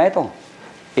doesn't matter.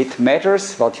 It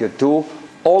matters what you do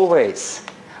always,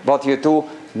 what you do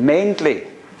mainly,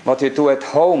 what you do at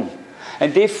home.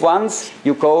 And if once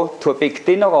you go to a big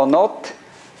dinner or not,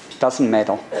 doesn't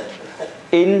matter.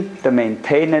 In the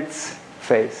maintenance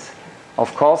phase.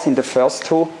 Of course, in the first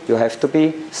 2, you have to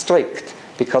be strict,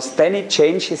 because then it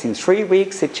changes. In 3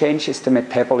 weeks, it changes the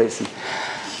metabolism.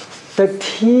 The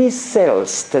T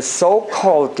cells, the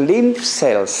so-called lymph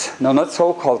cells, no, not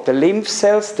so-called, the lymph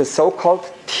cells, the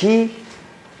so-called T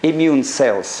immune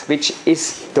cells, which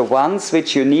is the ones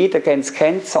which you need against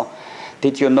cancer.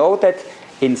 Did you know that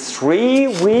in 3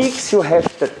 weeks you have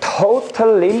the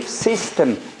total lymph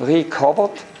system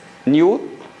recovered?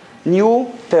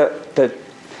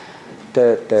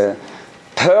 The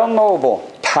turnover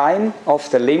time of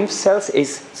the lymph cells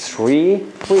is 3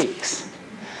 weeks.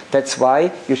 That's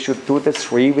why you should do the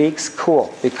 3 weeks cure,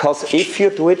 because if you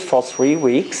do it for 3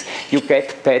 weeks, you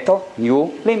get better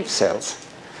new lymph cells,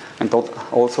 and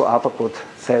also other good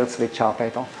cells which are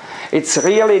better. It's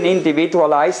really an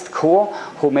individualized cure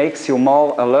who makes you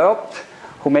more alert,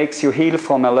 who makes you heal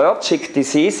from allergic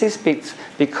diseases,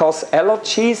 because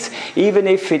allergies, even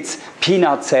if it's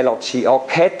peanuts allergy or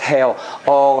cat hair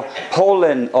or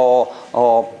pollen or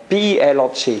bee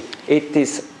allergy, it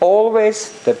is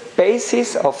always, the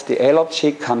basis of the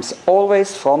allergy comes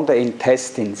always from the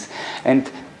intestines,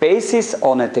 and basis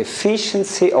on a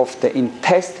deficiency of the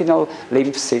intestinal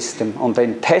lymph system, on the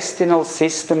intestinal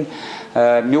system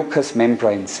mucous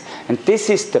membranes. And this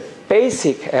is the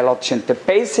basic allergy, and the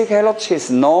basic allergy is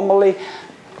normally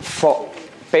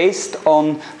based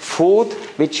on food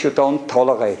which you don't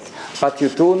tolerate, but you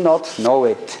do not know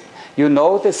it. You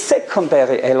know the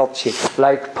secondary allergy,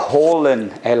 like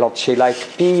pollen allergy,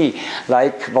 like bee,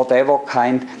 like whatever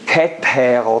kind, cat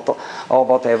hair or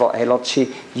whatever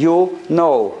allergy, you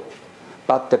know.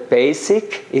 But the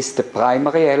basic is the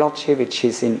primary allergy, which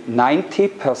is in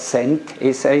 90%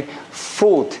 is a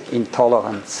food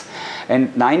intolerance.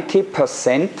 And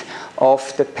 90%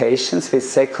 of the patients with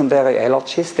secondary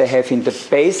allergies, they have in the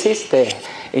basis,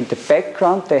 in the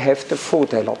background, they have the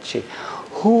food allergy.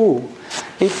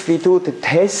 If we do the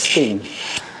testing,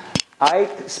 I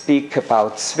speak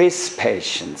about Swiss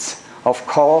patients. Of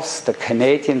course, the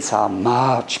Canadians are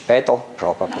much better,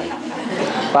 probably.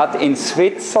 But in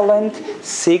Switzerland,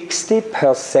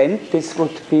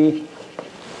 60%,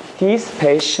 these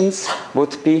patients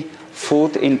would be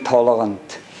food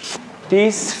intolerant.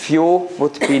 These few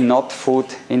would be not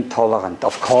food intolerant.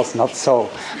 Of course, not so,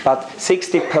 but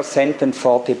 60% and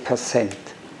 40%.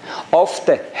 Of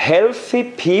the healthy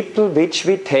people which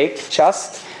we take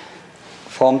just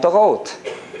from the road,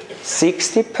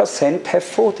 60% have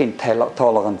food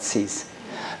intolerances,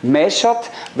 measured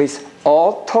with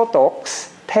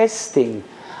orthodox testing,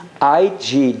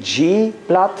 IgG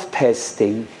blood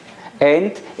testing,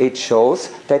 and it shows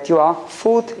that you are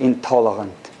food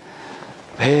intolerant.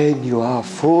 When you are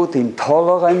food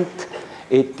intolerant,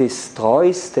 it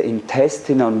destroys the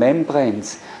intestinal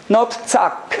membranes. Not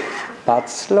zack, but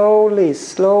slowly,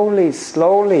 slowly,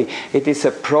 slowly. It is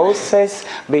a process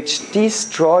which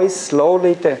destroys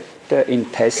slowly the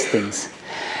intestines.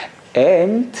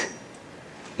 And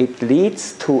it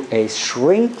leads to a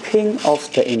shrinking of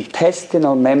the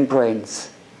intestinal membranes.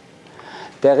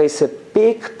 There is a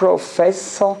big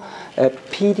professor, a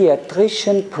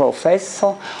pediatrician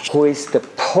professor, who is the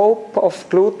pope of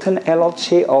gluten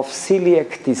allergy, of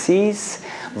celiac disease,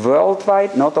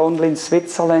 worldwide, not only in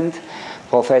Switzerland,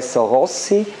 Professor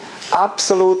Rossi,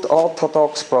 absolute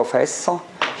orthodox professor.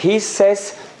 He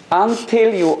says,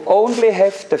 until you only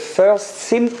have the first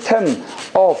symptom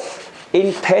of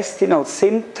intestinal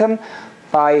symptom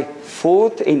by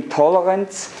food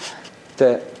intolerance,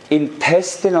 the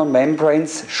intestinal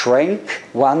membranes shrink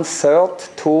 1/3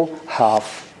 to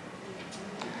half.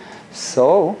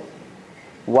 So,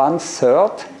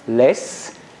 1/3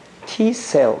 less T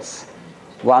cells,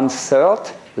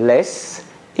 1/3 less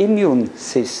immune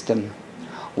system,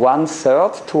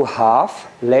 1/3 to half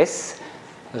less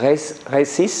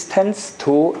resistance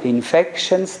to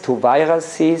infections, to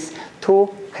viruses, to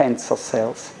cancer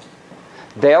cells.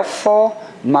 Therefore,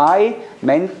 my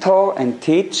mentor and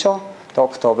teacher,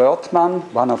 Dr. Wertmann,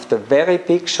 one of the very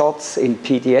big shots in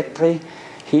pediatry,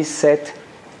 he said,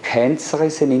 cancer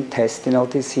is an intestinal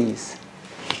disease.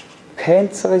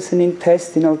 Cancer is an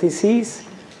intestinal disease.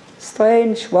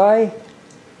 Strange, why?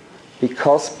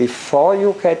 Because before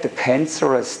you get a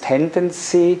cancerous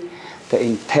tendency, the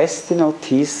intestinal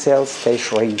T cells, they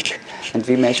shrink. And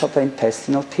we measure the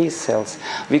intestinal T cells.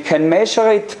 We can measure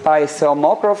it by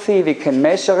thermography, we can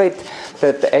measure it,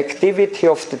 the activity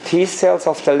of the T cells,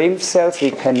 of the lymph cells,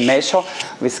 we can measure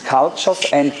with cultures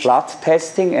and blood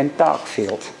testing and dark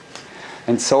field.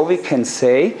 And so we can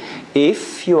say,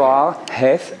 if you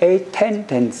have a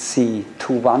tendency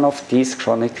to one of these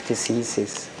chronic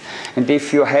diseases, and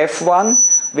if you have one,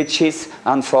 which is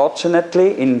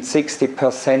unfortunately in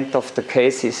 60% of the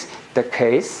cases the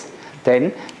case,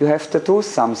 then you have to do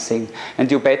something.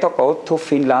 And you better go to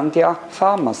Finlandia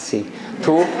pharmacy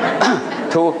to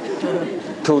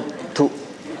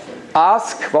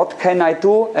ask, what can I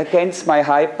do against my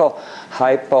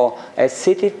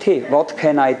hyperacidity? What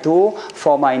can I do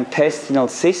for my intestinal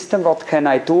system? What can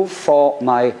I do for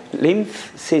my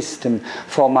lymph system,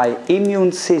 for my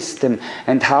immune system?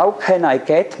 And how can I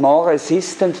get more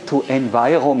resistant to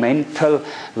environmental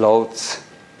loads?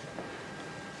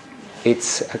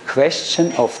 It's a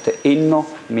question of the inner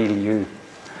milieu.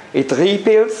 It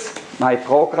rebuilds, my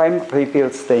program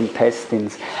rebuilds the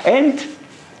intestines. And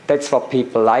that's what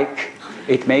people like.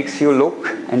 It makes you look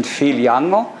and feel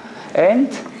younger and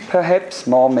perhaps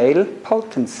more male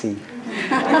potency.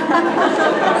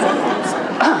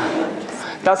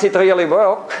 Does it really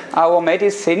work, our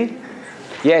medicine?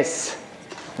 Yes.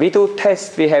 We do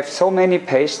tests. We have so many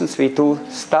patients. We do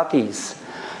studies.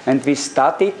 And we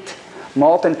studied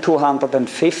more than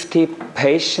 250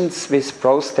 patients with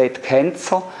prostate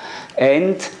cancer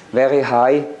and very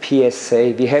high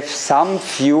PSA. We have some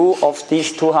few of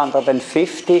these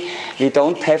 250. We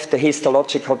don't have the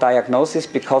histological diagnosis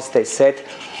because they said,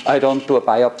 I don't do a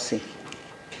biopsy.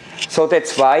 So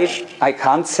that's why I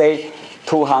can't say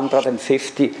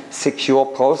 250 secure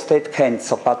prostate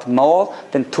cancer, but more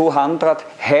than 200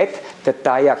 had the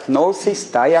diagnosis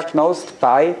diagnosed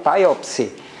by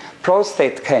biopsy,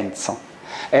 prostate cancer.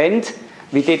 And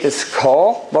we did a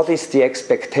score, what is the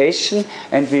expectation,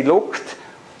 and we looked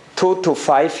 2 to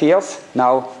 5 years.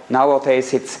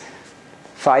 Nowadays it's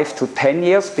 5 to 10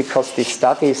 years because this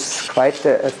study is quite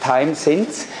a time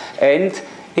since, and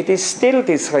it is still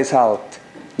this result.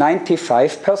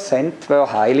 95% were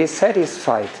highly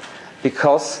satisfied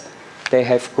because they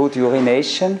have good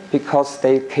urination, because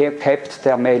they kept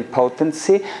their male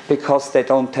potency, because they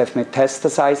don't have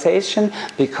metastasization,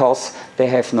 because they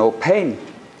have no pain.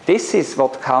 This is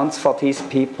what counts for these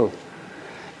people.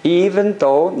 Even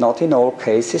though not in all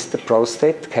cases the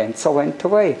prostate cancer went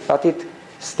away, but it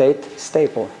stayed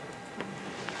stable.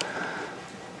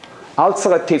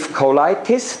 Ulcerative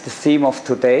colitis, the theme of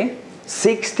today,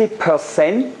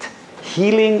 60%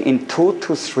 healing in 2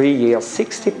 to 3 years,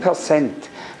 60%.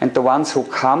 And the ones who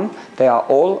come, they are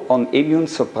all on immune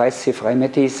suppressive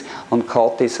remedies, on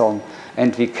cortisone.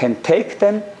 And we can take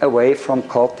them away from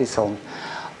cortisone.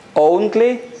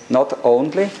 Only, not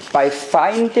only, by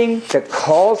finding the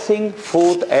causing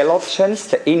food allergens,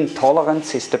 the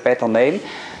intolerance is the better name,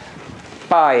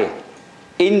 by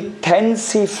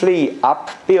intensively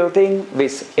upbuilding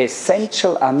with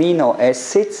essential amino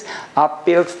acids,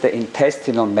 upbuild the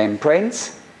intestinal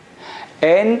membranes,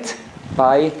 and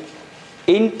by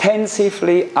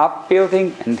intensively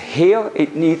upbuilding, and here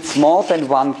it needs more than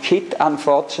one kit,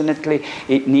 unfortunately,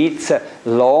 it needs a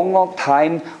longer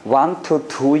time, 1 to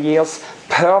 2 years,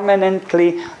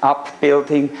 permanently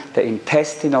upbuilding the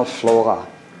intestinal flora.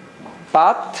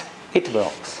 But it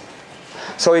works.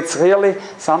 So it's really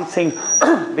something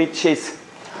which is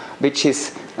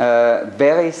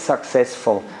very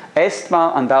successful.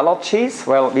 Asthma and allergies,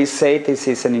 well, we say this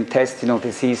is an intestinal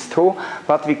disease too,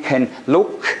 but we can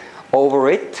look over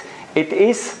it. It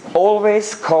is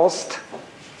always caused,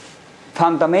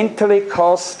 fundamentally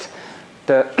caused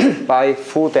by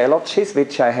food allergies,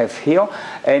 which I have here,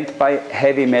 and by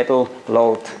heavy metal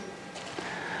load.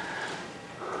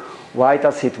 Why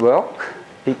does it work?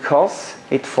 Because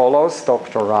it follows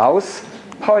Dr. Rau's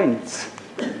points.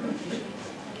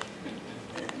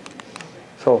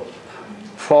 So,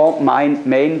 4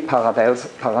 main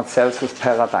Paracelsus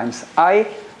paradigms. I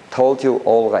told you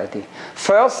already.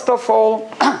 First of all,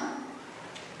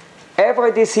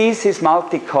 every disease is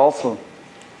multi-causal.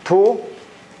 2,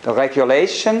 the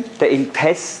regulation, the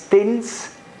intestines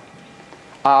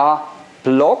are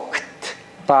blocked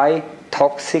by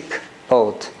toxic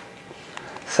load.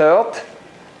 3rd,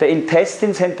 the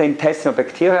intestines and the intestinal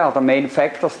bacteria are the main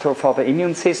factors for the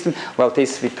immune system. Well,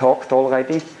 this we talked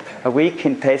already. A weak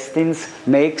intestines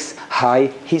makes high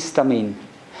histamine.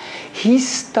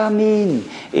 Histamine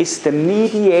is the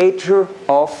mediator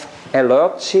of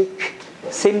allergic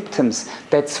symptoms.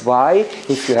 That's why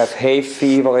if you have hay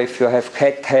fever, if you have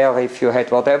cat hair, if you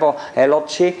had whatever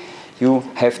allergy, you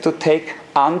have to take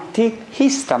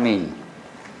antihistamine.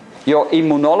 Your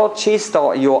immunologist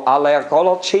or your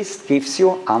allergologist gives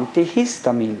you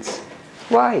antihistamines.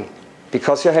 Why?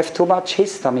 Because you have too much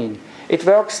histamine. It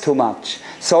works too much.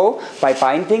 So, by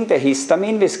binding the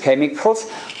histamine with chemicals,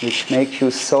 which make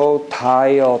you so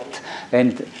tired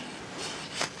and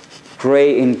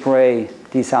gray in gray,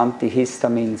 these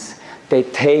antihistamines, they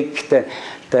take the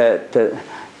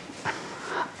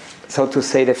so to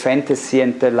say, the fantasy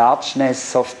and the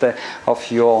largeness of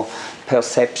your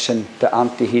perception, the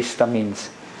antihistamines.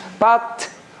 But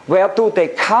where do they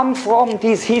come from,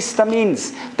 these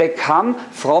histamines? They come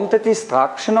from the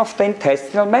destruction of the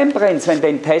intestinal membranes. When the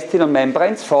intestinal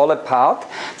membranes fall apart,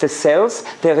 the cells,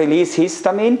 they release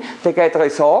histamine, they get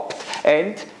resorbed,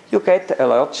 and you get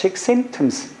allergic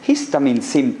symptoms, histamine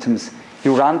symptoms.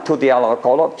 You run to the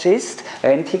allergologist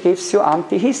and he gives you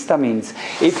antihistamines.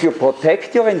 If you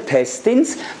protect your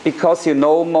intestines, because you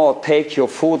no more take your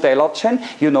food allergen,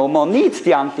 you no more need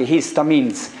the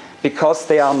antihistamines, because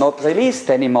they are not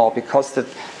released anymore, because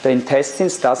the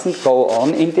intestines doesn't go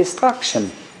on in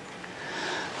destruction.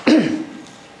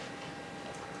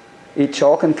 Each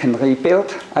organ can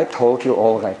rebuild, I told you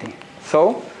already.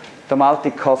 So, the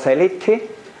multi-causality,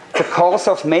 The cause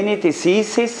of many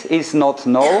diseases is not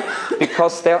known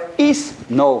because there is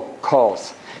no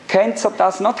cause. Cancer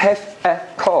does not have a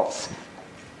cause.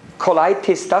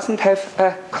 Colitis doesn't have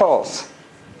a cause.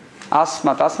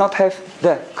 Asthma does not have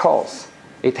the cause.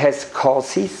 It has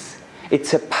causes.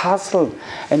 It's a puzzle.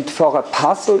 And for a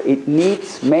puzzle, it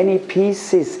needs many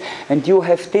pieces. And you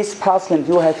have this puzzle, and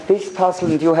you have this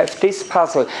puzzle, and you have this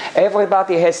puzzle.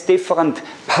 Everybody has different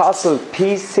puzzle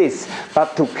pieces.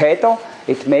 But together,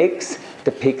 it makes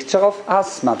the picture of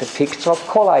asthma, the picture of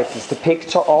colitis, the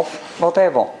picture of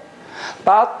whatever.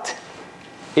 But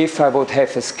if I would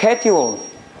have a schedule,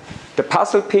 the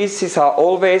puzzle pieces are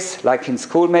always, like in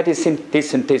school medicine,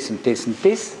 this and this and this and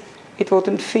this. It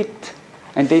wouldn't fit.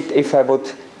 And if I would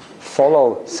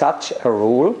follow such a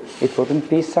rule, it wouldn't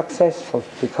be successful,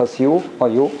 because you or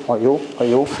you or you or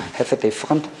you have a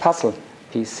different puzzle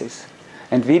pieces.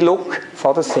 And we look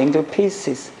for the single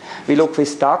pieces. We look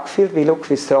with dark field, we look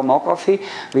with thermography,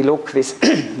 we look with,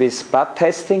 with blood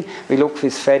testing, we look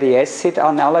with fatty acid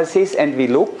analysis, and we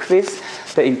look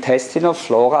with the intestinal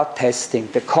flora testing,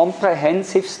 the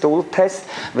comprehensive stool test,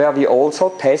 where we also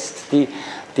test the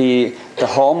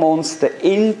hormones, the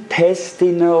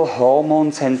intestinal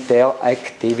hormones and their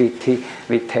activity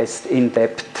we test in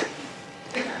depth.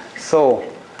 So,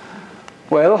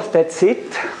 well, that's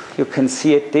it. You can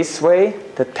see it this way,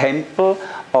 the temple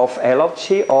of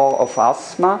allergy or of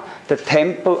asthma, the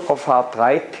temple of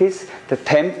arthritis, the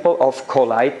temple of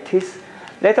colitis.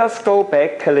 Let us go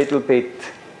back a little bit.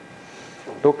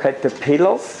 Look at the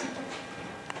pillars.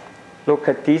 Look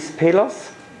at these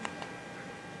pillars.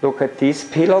 Look at these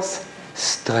pillars.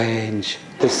 Strange.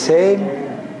 The same.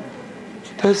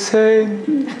 The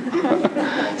same.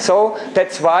 So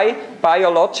that's why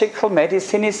biological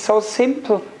medicine is so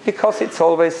simple, because it's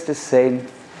always the same.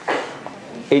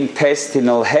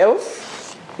 Intestinal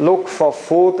health, look for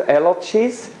food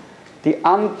allergies, the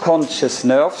unconscious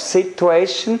nerve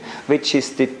situation, which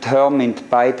is determined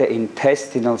by the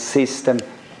intestinal system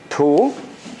too,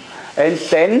 and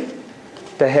then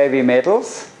the heavy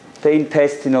metals, the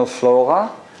intestinal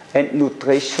flora, and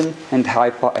nutrition and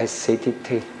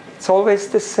hyperacidity. It's always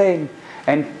the same.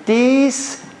 And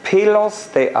these pillars,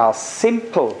 they are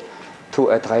simple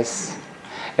to address.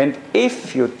 And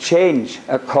if you change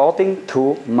according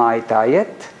to my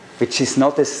diet, which is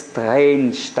not a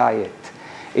strange diet,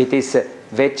 it is a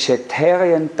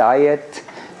vegetarian diet,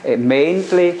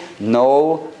 mainly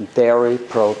no dairy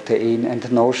protein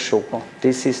and no sugar.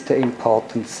 This is the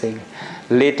important thing.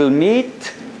 Little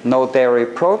meat, no dairy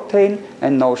protein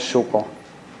and no sugar.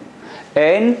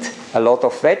 And a lot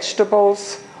of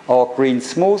vegetables or green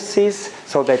smoothies,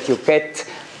 so that you get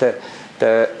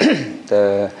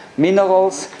the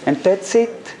minerals, and that's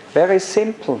it. Very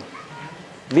simple.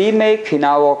 We make in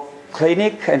our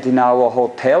clinic and in our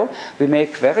hotel, we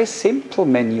make very simple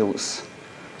menus.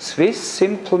 Swiss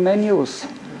simple menus.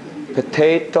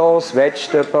 Potatoes,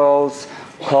 vegetables,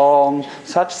 corn,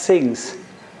 such things.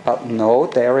 But no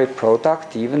dairy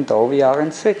product, even though we are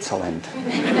in Switzerland.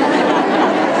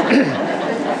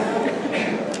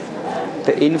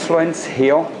 The influence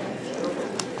here.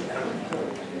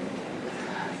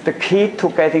 The key to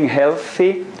getting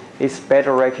healthy is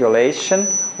better regulation.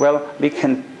 Well, we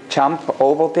can jump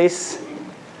over this.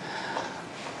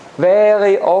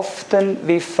 Very often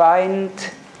we find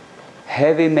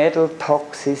heavy metal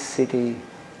toxicity,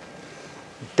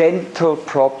 dental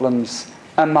problems,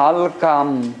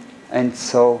 amalgam, and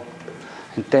so.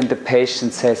 And then the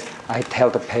patient says, I tell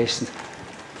the patient,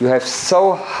 you have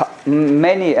so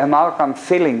many amalgam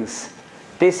fillings.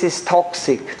 This is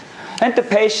toxic. And the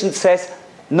patient says,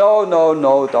 no, no,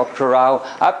 no, Dr. Rau,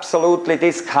 absolutely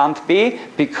this can't be,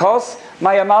 because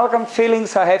my amalgam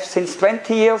fillings I have since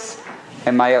 20 years,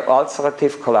 and my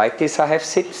ulcerative colitis I have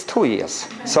since 2 years.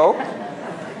 So,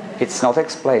 it's not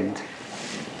explained.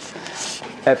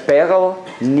 A barrel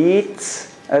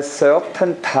needs a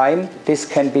certain time, this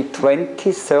can be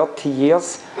 20, 30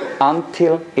 years,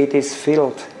 until it is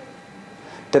filled.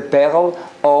 The barrel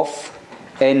of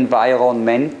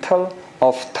environmental,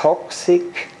 of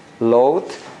toxic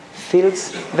load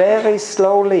fills very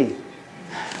slowly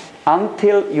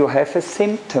until you have a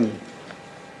symptom.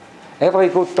 Every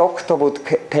good doctor would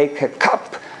take a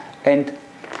cup and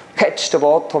catch the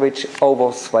water which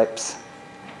oversweeps.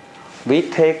 We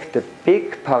take the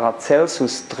big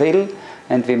Paracelsus drill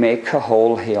and we make a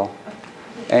hole here.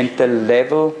 And the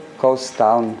level goes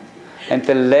down. And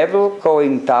the level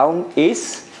going down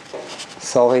is,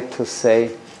 sorry to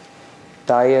say,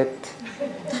 diet,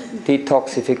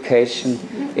 detoxification,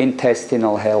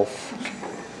 intestinal health.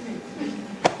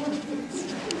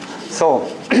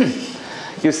 So,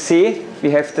 you see, we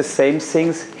have the same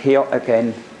things here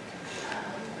again.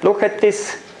 Look at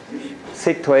this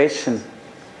situation.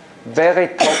 Very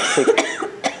toxic.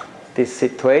 This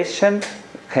situation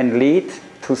can lead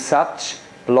to such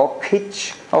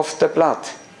blockage of the blood.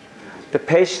 The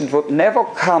patient would never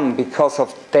come because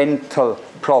of dental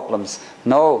problems.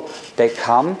 No, they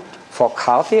come for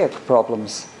cardiac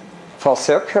problems, for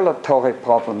circulatory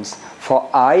problems, for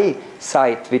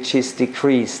eyesight which is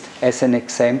decreased, as an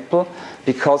example,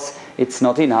 because it's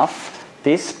not enough.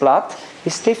 This blood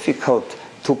is difficult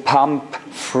to pump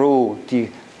through the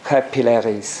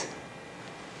capillaries.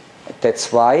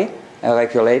 That's why a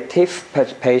regulative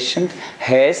patient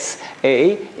has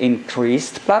an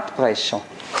increased blood pressure.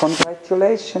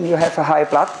 Congratulations, you have a high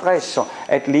blood pressure.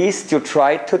 At least you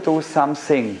try to do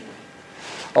something.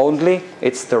 Only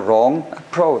it's the wrong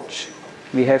approach.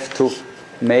 We have to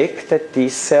make that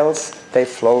these cells, they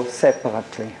flow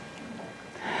separately.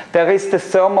 There is the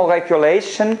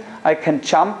thermoregulation. I can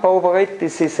jump over it.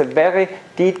 This is a very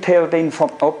detailed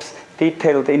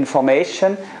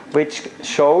information which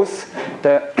shows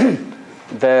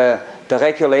the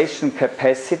regulation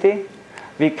capacity.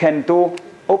 We can do,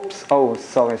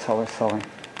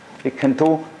 we can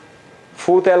do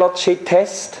food allergy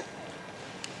test.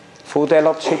 Food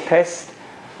allergy test.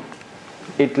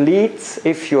 It leads,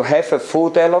 if you have a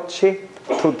food allergy,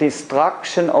 to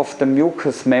destruction of the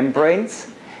mucous membranes.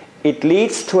 It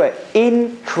leads to an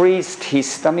increased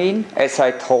histamine, as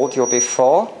I told you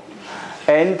before,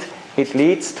 and it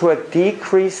leads to a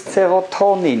decreased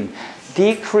serotonin.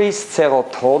 Decreased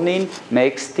serotonin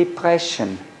makes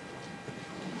depression.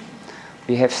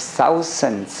 We have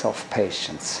thousands of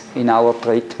patients in our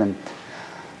treatment.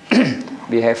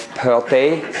 We have per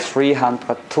day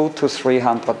 2 to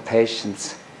 300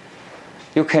 patients.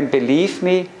 You can believe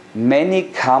me, many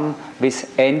come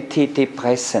with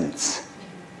antidepressants.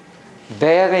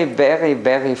 Very, very,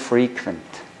 very frequent.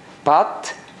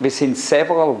 But within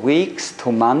several weeks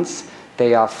to months,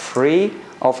 they are free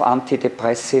of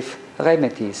antidepressive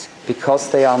remedies because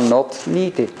they are not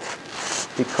needed.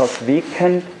 Because we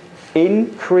can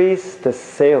increase the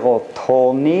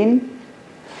serotonin,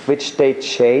 which they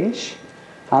change.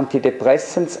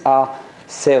 Antidepressants are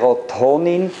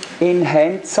serotonin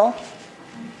enhancer,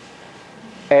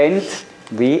 and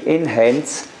we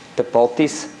enhance the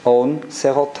body's own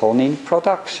serotonin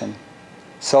production.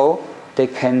 So they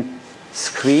can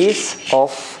squeeze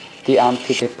off the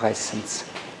antidepressants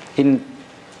in,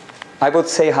 I would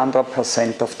say,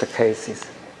 100% of the cases.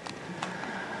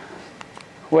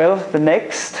 Well, the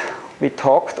next, we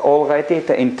talked already,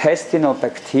 the intestinal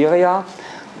bacteria.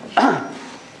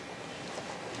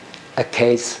 A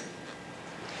case.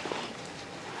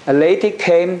 A lady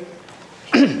came,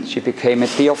 she became a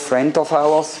dear friend of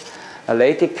ours. A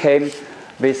lady came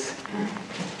with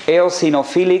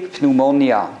eosinophilic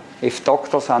pneumonia. If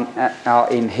doctors are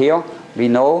in here, we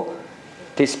know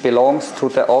this belongs to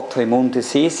the autoimmune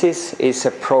diseases. It's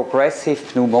a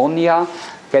progressive pneumonia,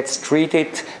 gets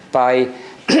treated by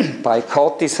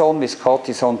cortisone, with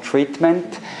cortisone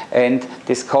treatment. And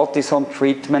this cortisone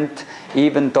treatment,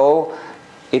 even though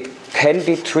it can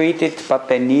be treated, but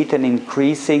they need an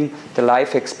increasing, the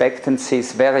life expectancy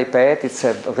is very bad. It's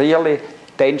a really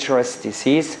dangerous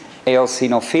disease,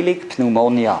 eosinophilic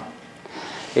pneumonia.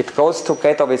 It goes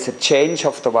together with a change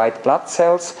of the white blood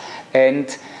cells,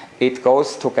 and it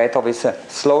goes together with a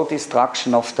slow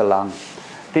destruction of the lung.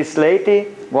 This lady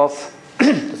was,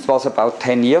 this was about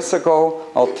 10 years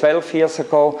ago or 12 years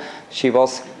ago. She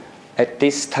was at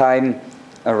this time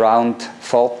around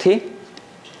 40.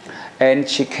 And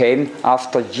she came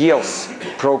after years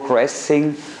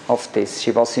progressing of this.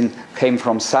 She came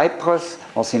from Cyprus,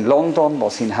 was in London,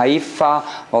 was in Haifa,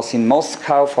 was in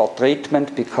Moscow for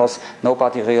treatment because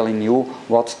nobody really knew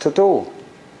what to do.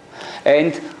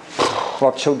 And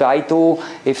what should I do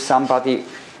if somebody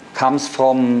comes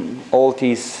from all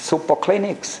these super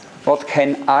clinics? What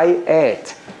can I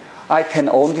add? I can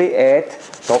only add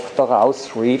Dr. Rau's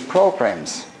 3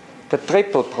 programs. The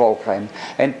triple program.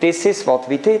 And this is what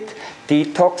we did.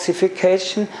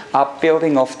 Detoxification,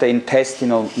 upbuilding of the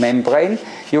intestinal membrane.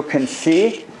 You can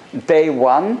see day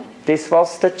 1, this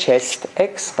was the chest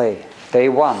x-ray, day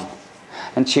 1.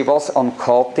 And she was on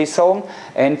cortisone,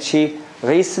 and she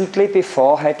recently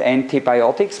before had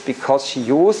antibiotics because she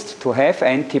used to have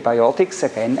antibiotics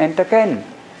again and again.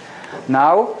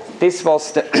 Now, this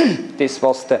was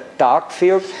the dark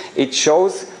field. It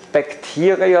shows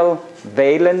bacterial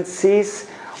valencies.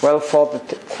 Well,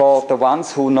 for the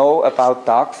ones who know about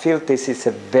dark field, this is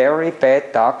a very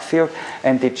bad dark field,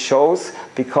 and it shows,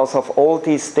 because of all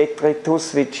these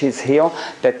detritus which is here,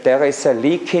 that there is a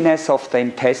leakiness of the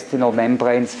intestinal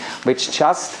membranes, which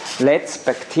just lets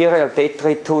bacterial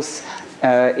detritus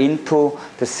into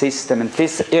the system, and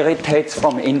this irritates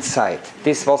from inside.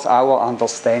 This was our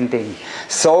understanding.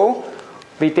 So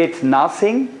we did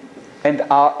nothing, and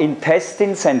our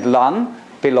intestines and lung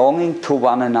belonging to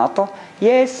one another.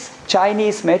 Yes,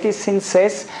 Chinese medicine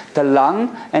says the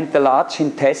lung and the large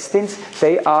intestines,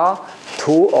 they are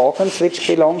two organs which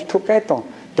belong together.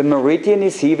 The meridian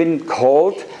is even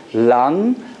called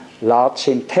lung, large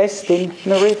intestine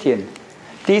meridian.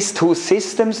 These two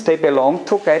systems, they belong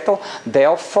together.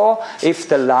 Therefore, if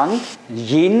the lung,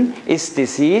 yin, is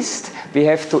diseased, we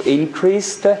have to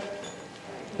increase the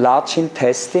large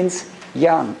intestines,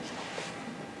 yang.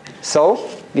 So,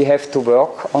 we have to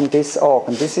work on this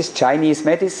organ. This is Chinese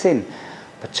medicine.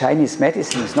 But Chinese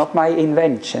medicine is not my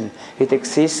invention. It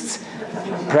exists,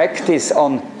 practice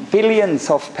on billions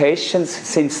of patients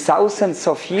since thousands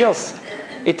of years.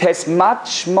 It has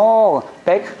much more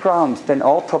background than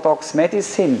orthodox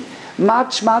medicine.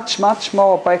 Much, much, much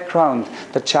more background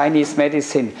than Chinese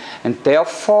medicine. And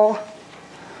therefore,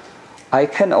 I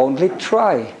can only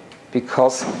try,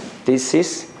 because this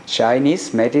is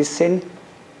Chinese medicine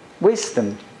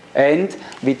wisdom. And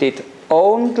we did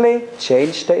only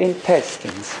change the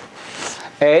intestines.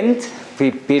 And we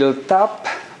built up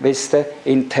with the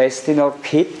intestinal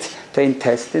kit, the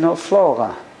intestinal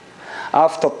flora.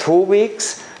 After 2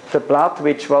 weeks, the blood,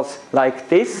 which was like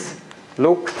this,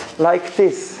 looked like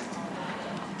this.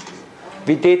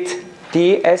 We did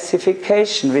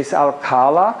deacidification with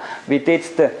Alcala. We did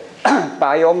the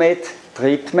Biomed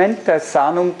treatment, the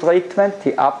Sanum treatment,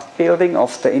 the upbuilding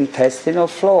of the intestinal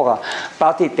flora.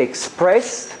 But it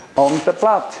expressed on the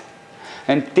blood.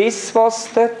 And this was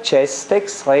the chest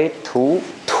X-ray 2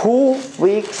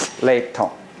 weeks later.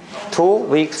 2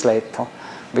 weeks later.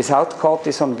 Without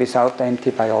cortisone, without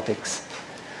antibiotics.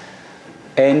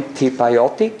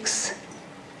 Antibiotics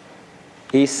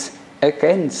is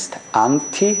against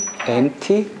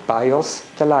anti-bios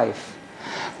the life.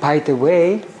 By the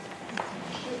way,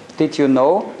 did you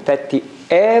know that the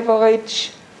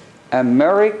average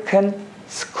American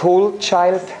school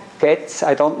child gets,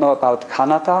 I don't know about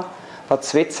Canada, but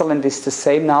Switzerland is the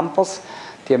same numbers,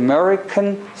 the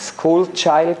American school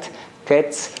child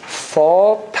gets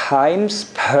 4 times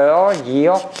per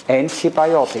year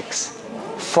antibiotics.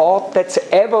 4, that's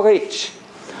average.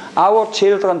 Our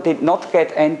children did not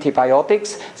get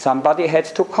antibiotics. Somebody had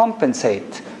to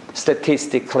compensate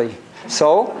statistically.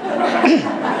 So,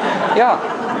 yeah,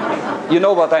 you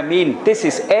know what I mean. This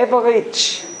is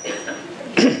average.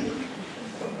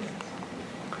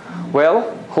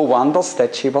 Well, who wonders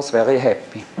that she was very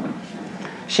happy.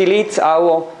 She leads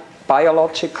our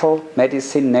biological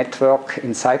medicine network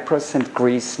in Cyprus and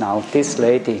Greece now, this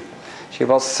lady. She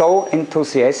was so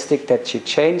enthusiastic that she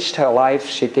changed her life,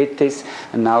 she did this,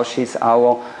 and now she's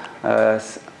our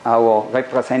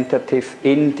representative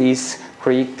in these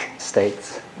Greek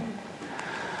states.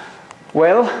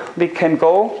 Well, we can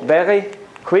go very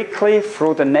quickly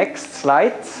through the next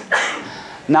slides.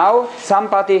 Now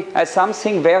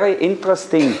something very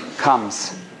interesting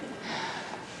comes.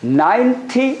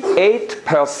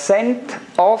 98%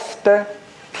 of the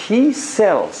T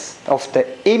cells, of the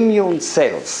immune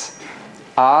cells,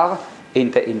 are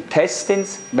in the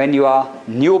intestines when you are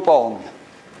newborn.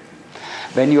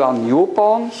 When you are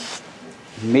newborn,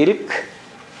 milk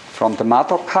from the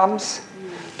mother comes.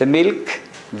 The milk,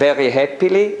 very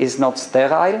happily, is not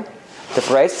sterile. The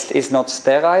breast is not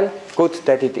sterile. Good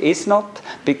that it is not,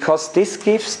 because this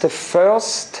gives the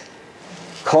first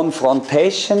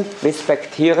confrontation with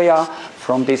bacteria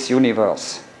from this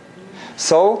universe.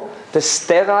 So the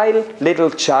sterile little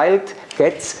child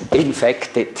gets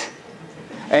infected,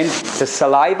 and the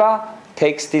saliva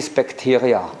takes this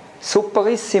bacteria.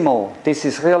 Superissimo, this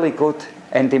is really good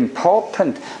and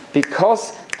important,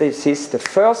 because this is the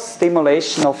first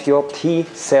stimulation of your T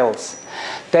cells.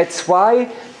 That's why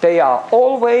they are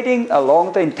all waiting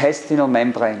along the intestinal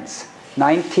membranes.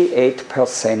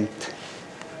 98%.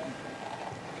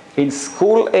 In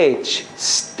school age,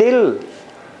 still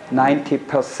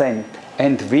 90%.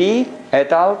 And we,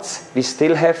 adults, we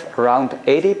still have around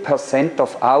 80%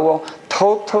 of our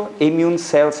total immune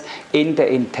cells in the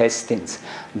intestines.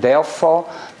 Therefore,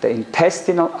 the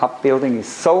intestinal upbuilding is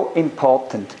so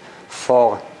important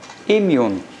for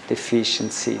immune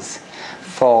deficiencies,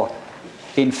 for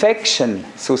infection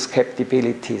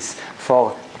susceptibilities,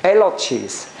 for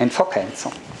allergies, and for cancer.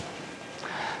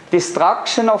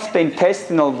 Destruction of the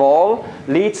intestinal wall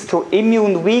leads to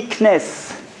immune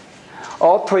weakness,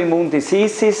 autoimmune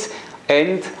diseases,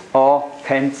 and or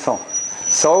cancer.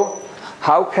 So,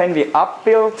 how can we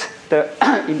upbuild the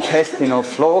intestinal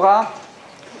flora?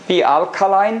 Be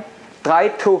alkaline. Try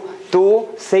to do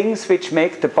things which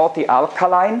make the body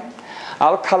alkaline.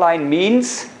 Alkaline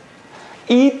means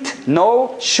eat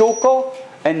no sugar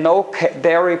and no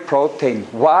dairy protein.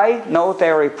 Why no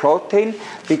dairy protein?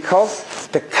 Because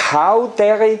the cow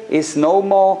dairy is no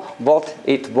more what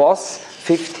it was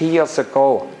 50 years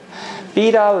ago.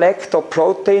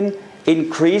 Beta-lactoprotein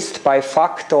increased by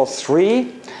factor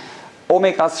 3.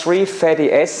 Omega-3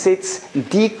 fatty acids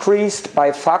decreased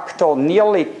by factor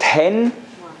nearly 10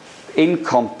 in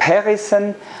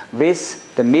comparison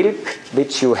with the milk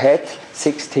which you had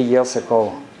 60 years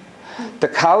ago. The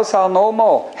cows are no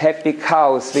more happy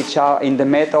cows which are in the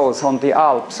meadows on the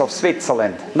Alps of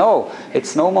Switzerland. No,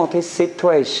 it's no more this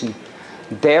situation.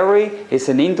 Dairy is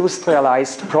an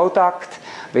industrialized product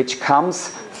which comes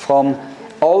from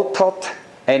altered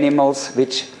animals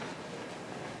which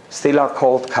still are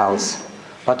called cows.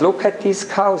 But look at these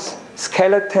cows,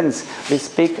 skeletons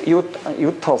with big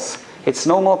uterus. It's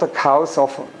no more the cows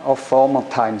of former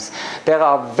times. There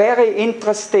are very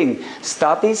interesting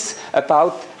studies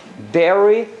about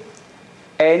dairy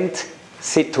and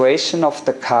situation of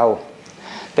the cow.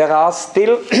 There are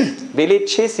still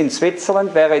villages in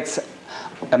Switzerland where it's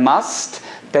a must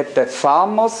that the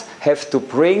farmers have to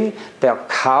bring their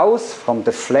cows from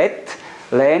the flat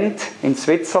land in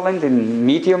Switzerland, in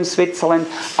medium Switzerland,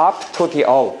 up to the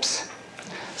Alps.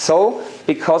 So,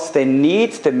 because they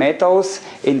need the meadows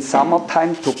in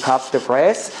summertime to cut the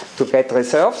grass to get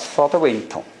reserves for the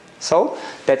winter. So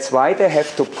that's why they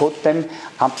have to put them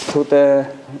up to the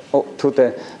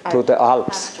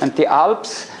Alps. And the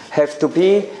Alps have to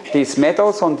be, these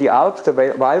meadows on the Alps, the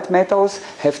wild meadows,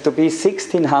 have to be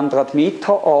 1600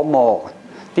 meters or more.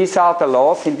 These are the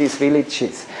laws in these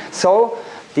villages. So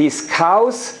these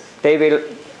cows, they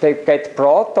get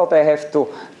brought, or they have to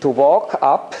walk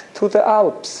up to the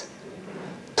Alps.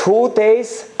 2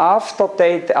 days after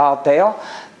they are there,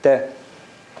 they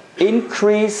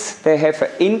have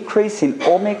an increase in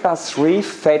omega-3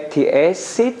 fatty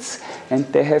acids, and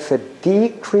they have a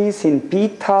decrease in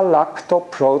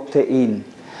beta-lactoprotein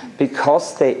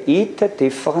because they eat a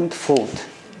different food.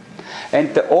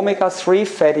 And the omega-3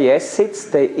 fatty acids,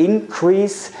 they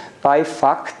increase by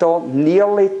factor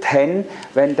nearly 10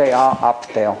 when they are up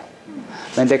there.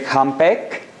 When they come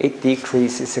back, it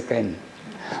decreases again.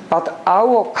 But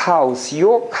our cows,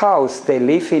 your cows, they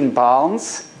live in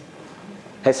barns,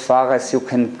 as far as you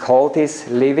can call this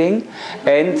living,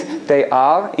 and they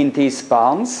are in these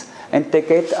barns, and they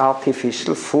get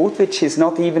artificial food, which is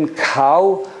not even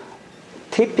cow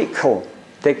typical.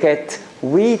 They get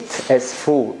wheat as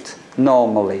food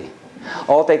normally,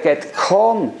 or they get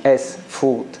corn as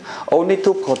food, only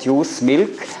to produce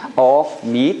milk or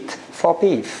meat for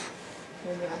beef.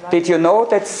 Did you know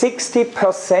that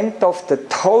 60% of the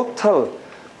total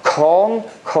corn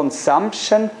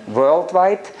consumption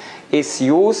worldwide is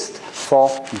used for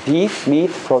beef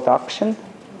meat production?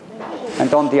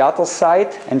 And on the other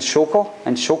side, and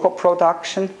sugar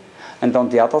production, and on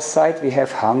the other side we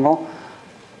have hunger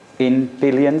in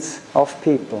billions of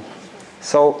people.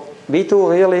 So we do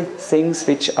really things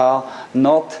which are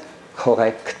not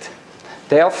correct.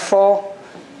 Therefore,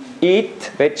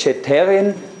 eat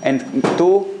vegetarian and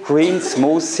do green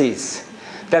smoothies.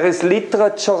 There is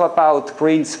literature about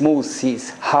green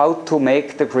smoothies, how to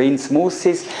make the green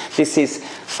smoothies. This is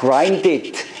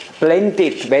blended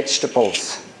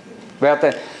vegetables, where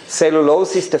the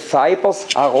cellulose, the fibers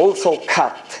are also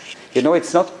cut. You know,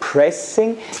 it's not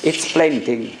pressing, it's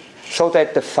blending, so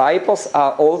that the fibers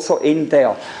are also in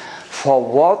there. For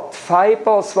what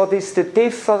fibers? What is the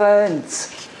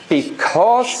difference?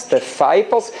 Because the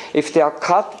fibers, if they are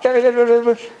cut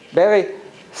very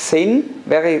thin,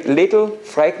 very little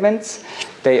fragments,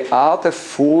 they are the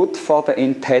food for the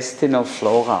intestinal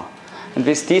flora. And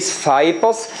with these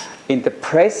fibers, in the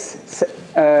press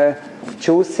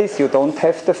juices, you don't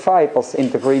have the fibers.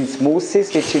 In the green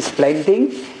smoothies, which is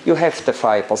blending, you have the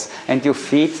fibers, and you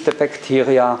feed the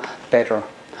bacteria better.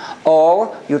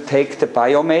 Or you take the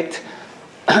Biomed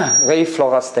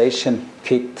reforestation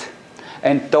kit.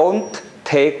 And don't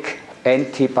take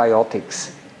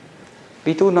antibiotics.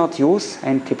 We do not use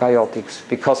antibiotics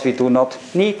because we do not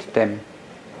need them.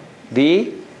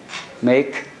 We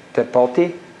make the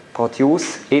body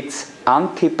produce its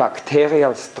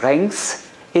antibacterial strength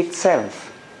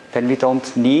itself. Then we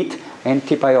don't need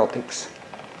antibiotics.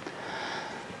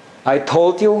 I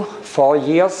told you 4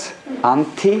 years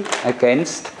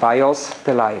against BIOS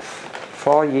the life.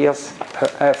 4 years,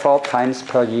 4 times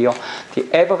per year, the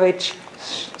average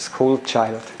school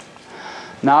child.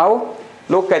 Now,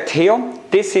 look at here.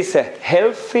 This is a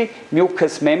healthy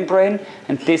mucous membrane,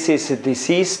 and this is a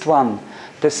diseased one.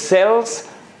 The cells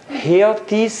here,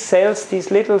 these cells, these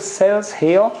little cells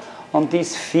here on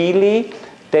these villi,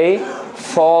 they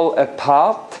fall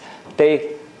apart,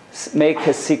 they make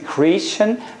a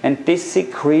secretion, and this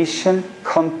secretion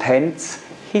contains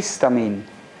histamine.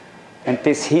 And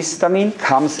this histamine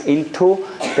comes into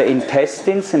the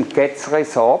intestines and gets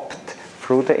resorbed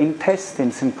through the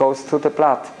intestines and goes to the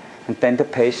blood. And then the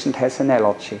patient has an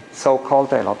allergy,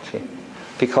 so-called allergy,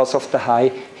 because of the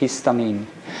high histamine.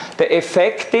 The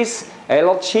effect is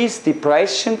allergies,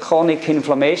 depression, chronic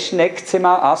inflammation,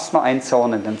 eczema, asthma, and so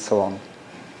on and so on.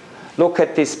 Look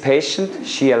at this patient.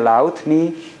 She allowed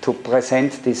me to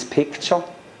present this picture.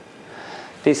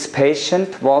 This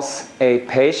patient was a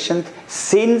patient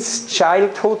since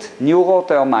childhood,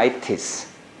 neurodermitis,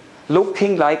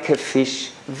 looking like a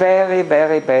fish. Very,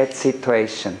 very bad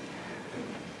situation.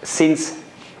 Since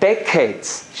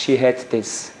decades she had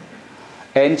this.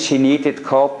 And she needed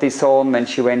cortisone when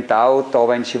she went out or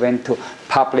when she went to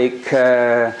public,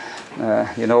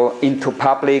 into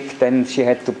public, then she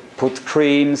had to put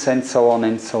creams and so on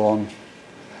and so on.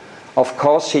 Of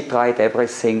course she tried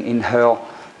everything in her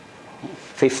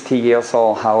 50 years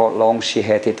or how long she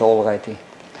had it already.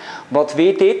 What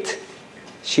we did,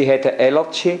 she had an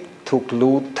allergy to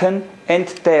gluten and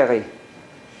dairy.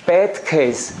 Bad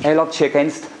case, allergy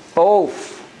against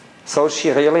both. So she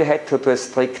really had to do a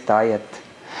strict diet.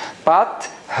 But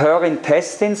her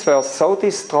intestines were so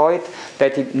destroyed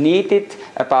that it needed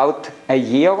about a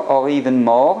year or even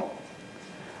more.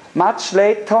 Much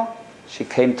later, she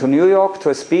came to New York to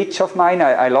a speech of mine.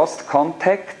 I lost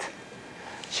contact.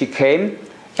 She came,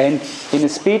 and in a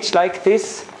speech like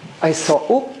this, I saw,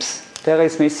 oops, there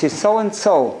is Mrs.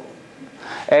 So-and-so.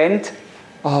 And,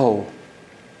 oh,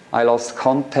 I lost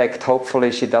contact.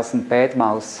 Hopefully she doesn't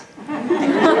badmouth.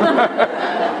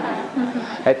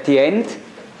 At the end,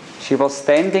 she was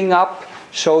standing up,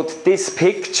 showed this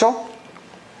picture,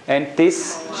 and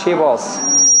this she was.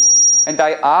 And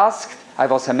I asked, I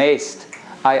was amazed.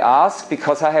 I asked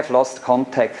because I have lost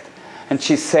contact. And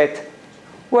she said,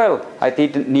 well, I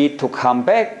didn't need to come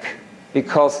back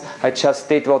because I just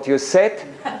did what you said,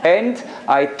 and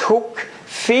I took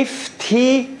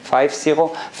 50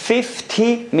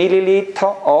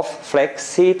 milliliter of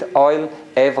flaxseed oil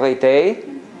every day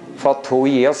for 2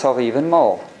 years or even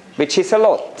more, which is a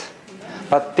lot.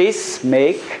 But this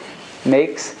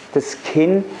makes the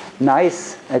skin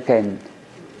nice again.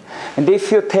 And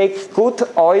if you take good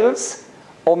oils,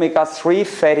 omega-3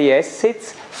 fatty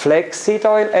acids, flaxseed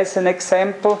oil as an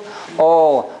example,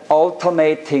 or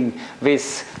alternating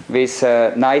with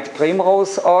night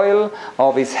primrose oil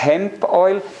or with hemp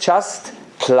oil, just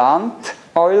plant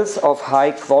oils of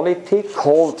high quality,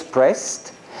 cold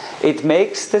pressed, it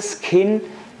makes the skin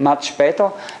much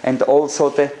better, and also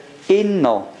the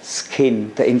inner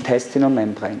skin, the intestinal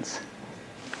membranes.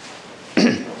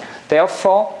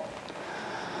 Therefore,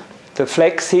 the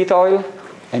flaxseed oil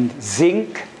and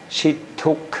zinc she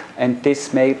took, and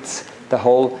this makes the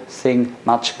whole thing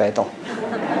much better.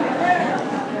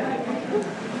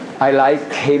 I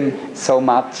like him so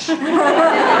much. A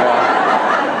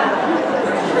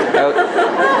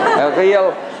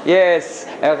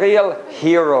real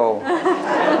hero.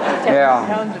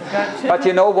 Yeah. But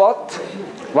you know what?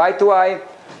 Why do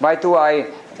I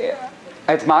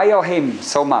admire him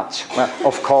so much? Well,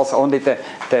 of course, only the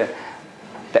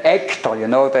actor, you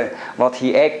know, what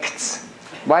he acts.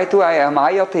 Why do I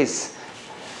admire this?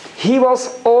 He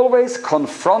was always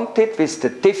confronted with the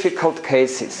difficult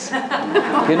cases.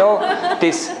 You know,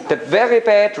 the very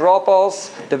bad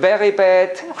robbers, the very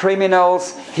bad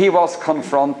criminals, he was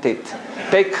confronted.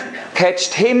 They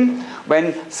catched him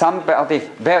when somebody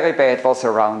very bad was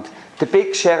around. The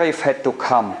big sheriff had to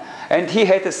come. And he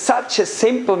had such a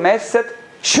simple method,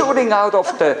 shooting out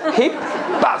of the hip,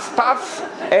 puff, puff,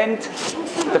 and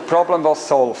the problem was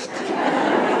solved.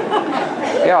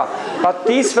 Yeah, but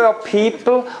these were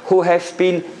people who have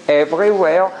been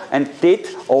everywhere and did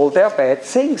all their bad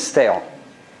things there.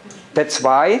 That's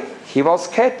why he was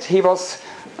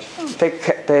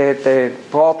they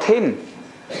brought him.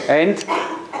 And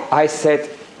I said,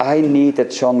 I need a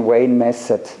John Wayne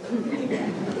method.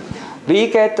 We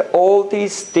get all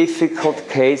these difficult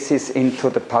cases into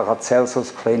the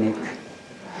Paracelsus Clinic.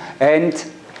 And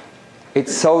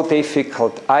it's so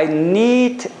difficult. I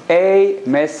need a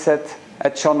method, a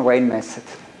John Wayne method.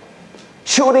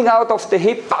 Shooting out of the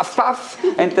hip, puff, puff,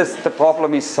 and the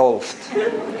problem is solved.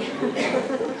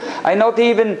 I not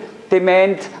even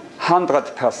demand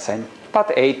 100%,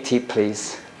 but 80%,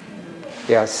 please.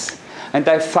 Yes. And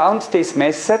I found this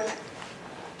method.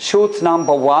 Shoot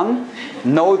number 1,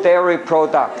 no dairy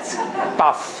products,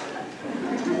 puff.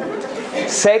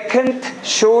 Second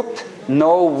shoot,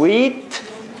 no wheat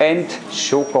and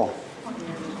sugar.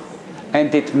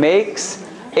 And it makes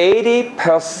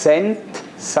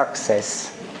 80%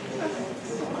 success.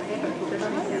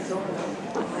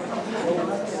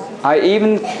 I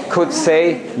even could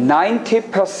say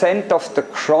 90% of the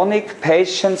chronic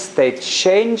patients, they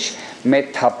change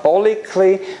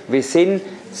metabolically within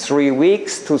 3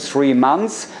 weeks to 3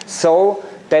 months, so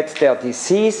that their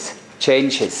disease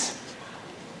changes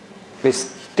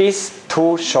with these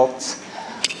 2 shots.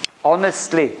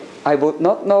 Honestly, I would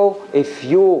not know if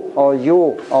you or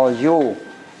you or you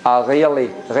are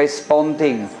really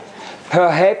responding.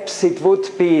 Perhaps it would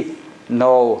be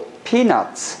no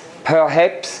peanuts.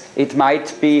 Perhaps it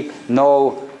might be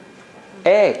no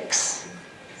eggs.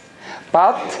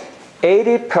 But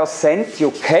 80%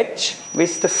 you catch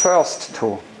with the first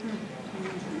 2.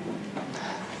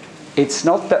 It's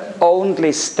not the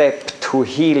only step to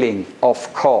healing,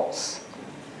 of course,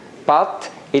 but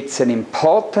it's an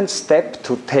important step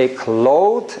to take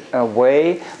load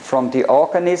away from the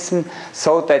organism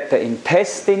so that the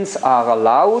intestines are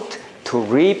allowed to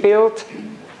rebuild,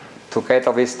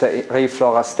 together with the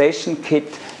reflorestation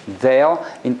kit, their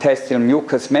intestinal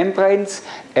mucous membranes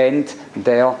and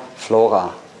their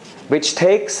flora, which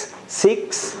takes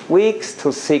 6 weeks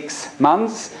to 6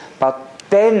 months, but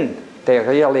then they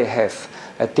really have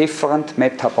a different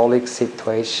metabolic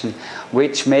situation,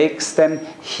 which makes them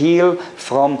heal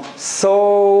from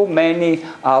so many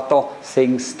other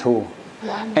things too.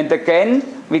 And again,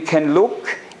 we can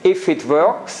look if it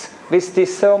works with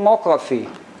this thermography.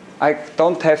 I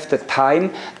don't have the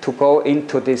time to go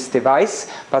into this device,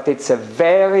 but it's a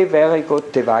very, very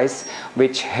good device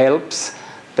which helps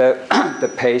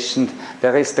the patient.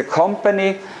 There is the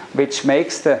company which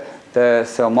makes the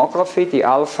thermography, the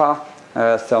Alpha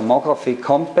thermography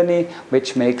company,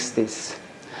 which makes this.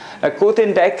 A good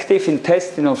and active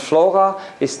intestinal flora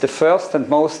is the first and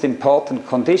most important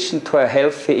condition to a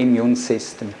healthy immune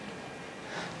system.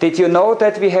 Did you know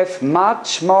that we have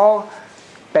much more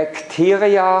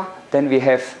bacteria than we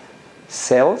have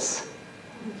cells?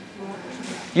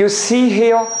 You see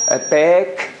here a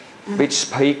bag which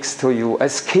speaks to you, a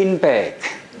skin bag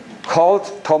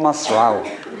called Thomas Rau.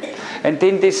 And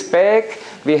in this bag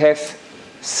we have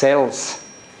cells,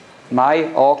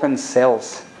 my organ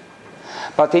cells.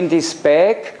 But in this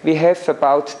bag we have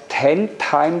about 10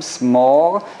 times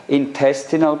more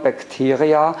intestinal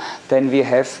bacteria than we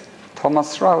have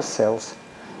Thomas Rau cells.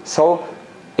 So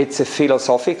it's a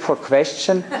philosophical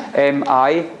question. Am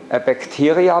I a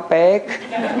bacteria bag?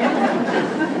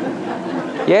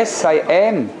 Yes, I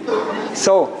am.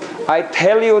 So I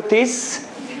tell you this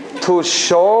to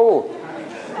show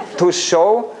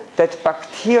that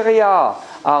bacteria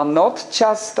are not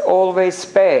just always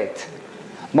bad.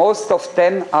 Most of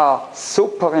them are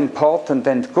super important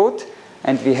and good,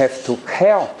 and we have to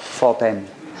care for them.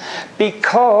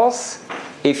 Because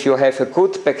if you have a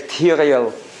good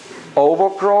bacterial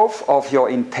overgrowth of your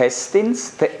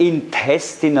intestines, the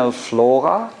intestinal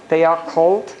flora, they are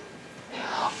called,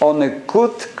 on a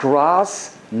good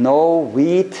grass, no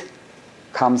weed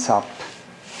comes up.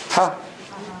 Ha!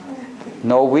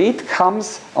 No weed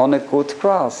comes on a good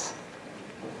grass.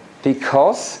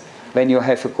 Because when you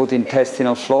have a good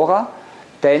intestinal flora,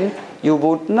 then you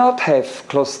would not have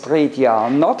Clostridia,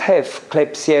 not have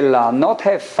Klebsiella, not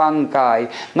have fungi,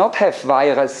 not have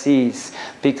viruses,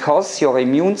 because your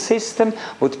immune system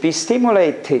would be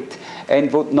stimulated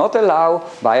and would not allow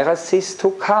viruses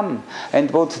to come and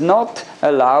would not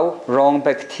allow wrong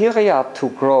bacteria to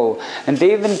grow. And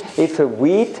even if a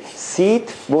weed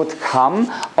seed would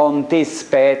come on this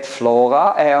bad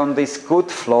flora, on this good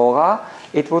flora,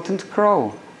 it wouldn't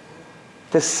grow.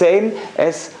 The same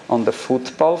as on the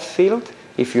football field.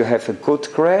 If you have a good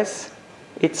grass,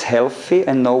 it's healthy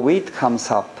and no weed comes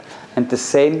up. And the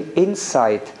same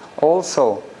inside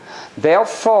also.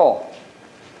 Therefore,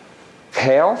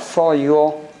 care for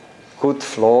your good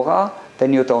flora,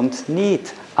 then you don't need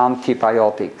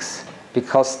antibiotics,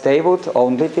 because they would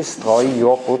only destroy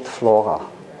your good flora.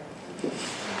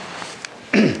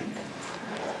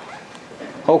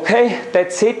 Okay,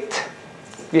 that's it.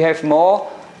 We have more.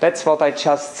 That's what I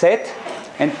just said.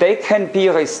 And they can be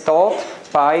restored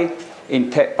by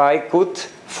good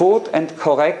food and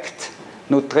correct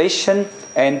nutrition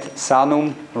and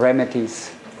sanum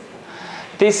remedies.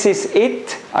 This is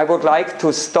it. I would like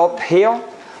to stop here.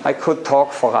 I could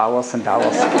talk for hours and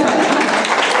hours.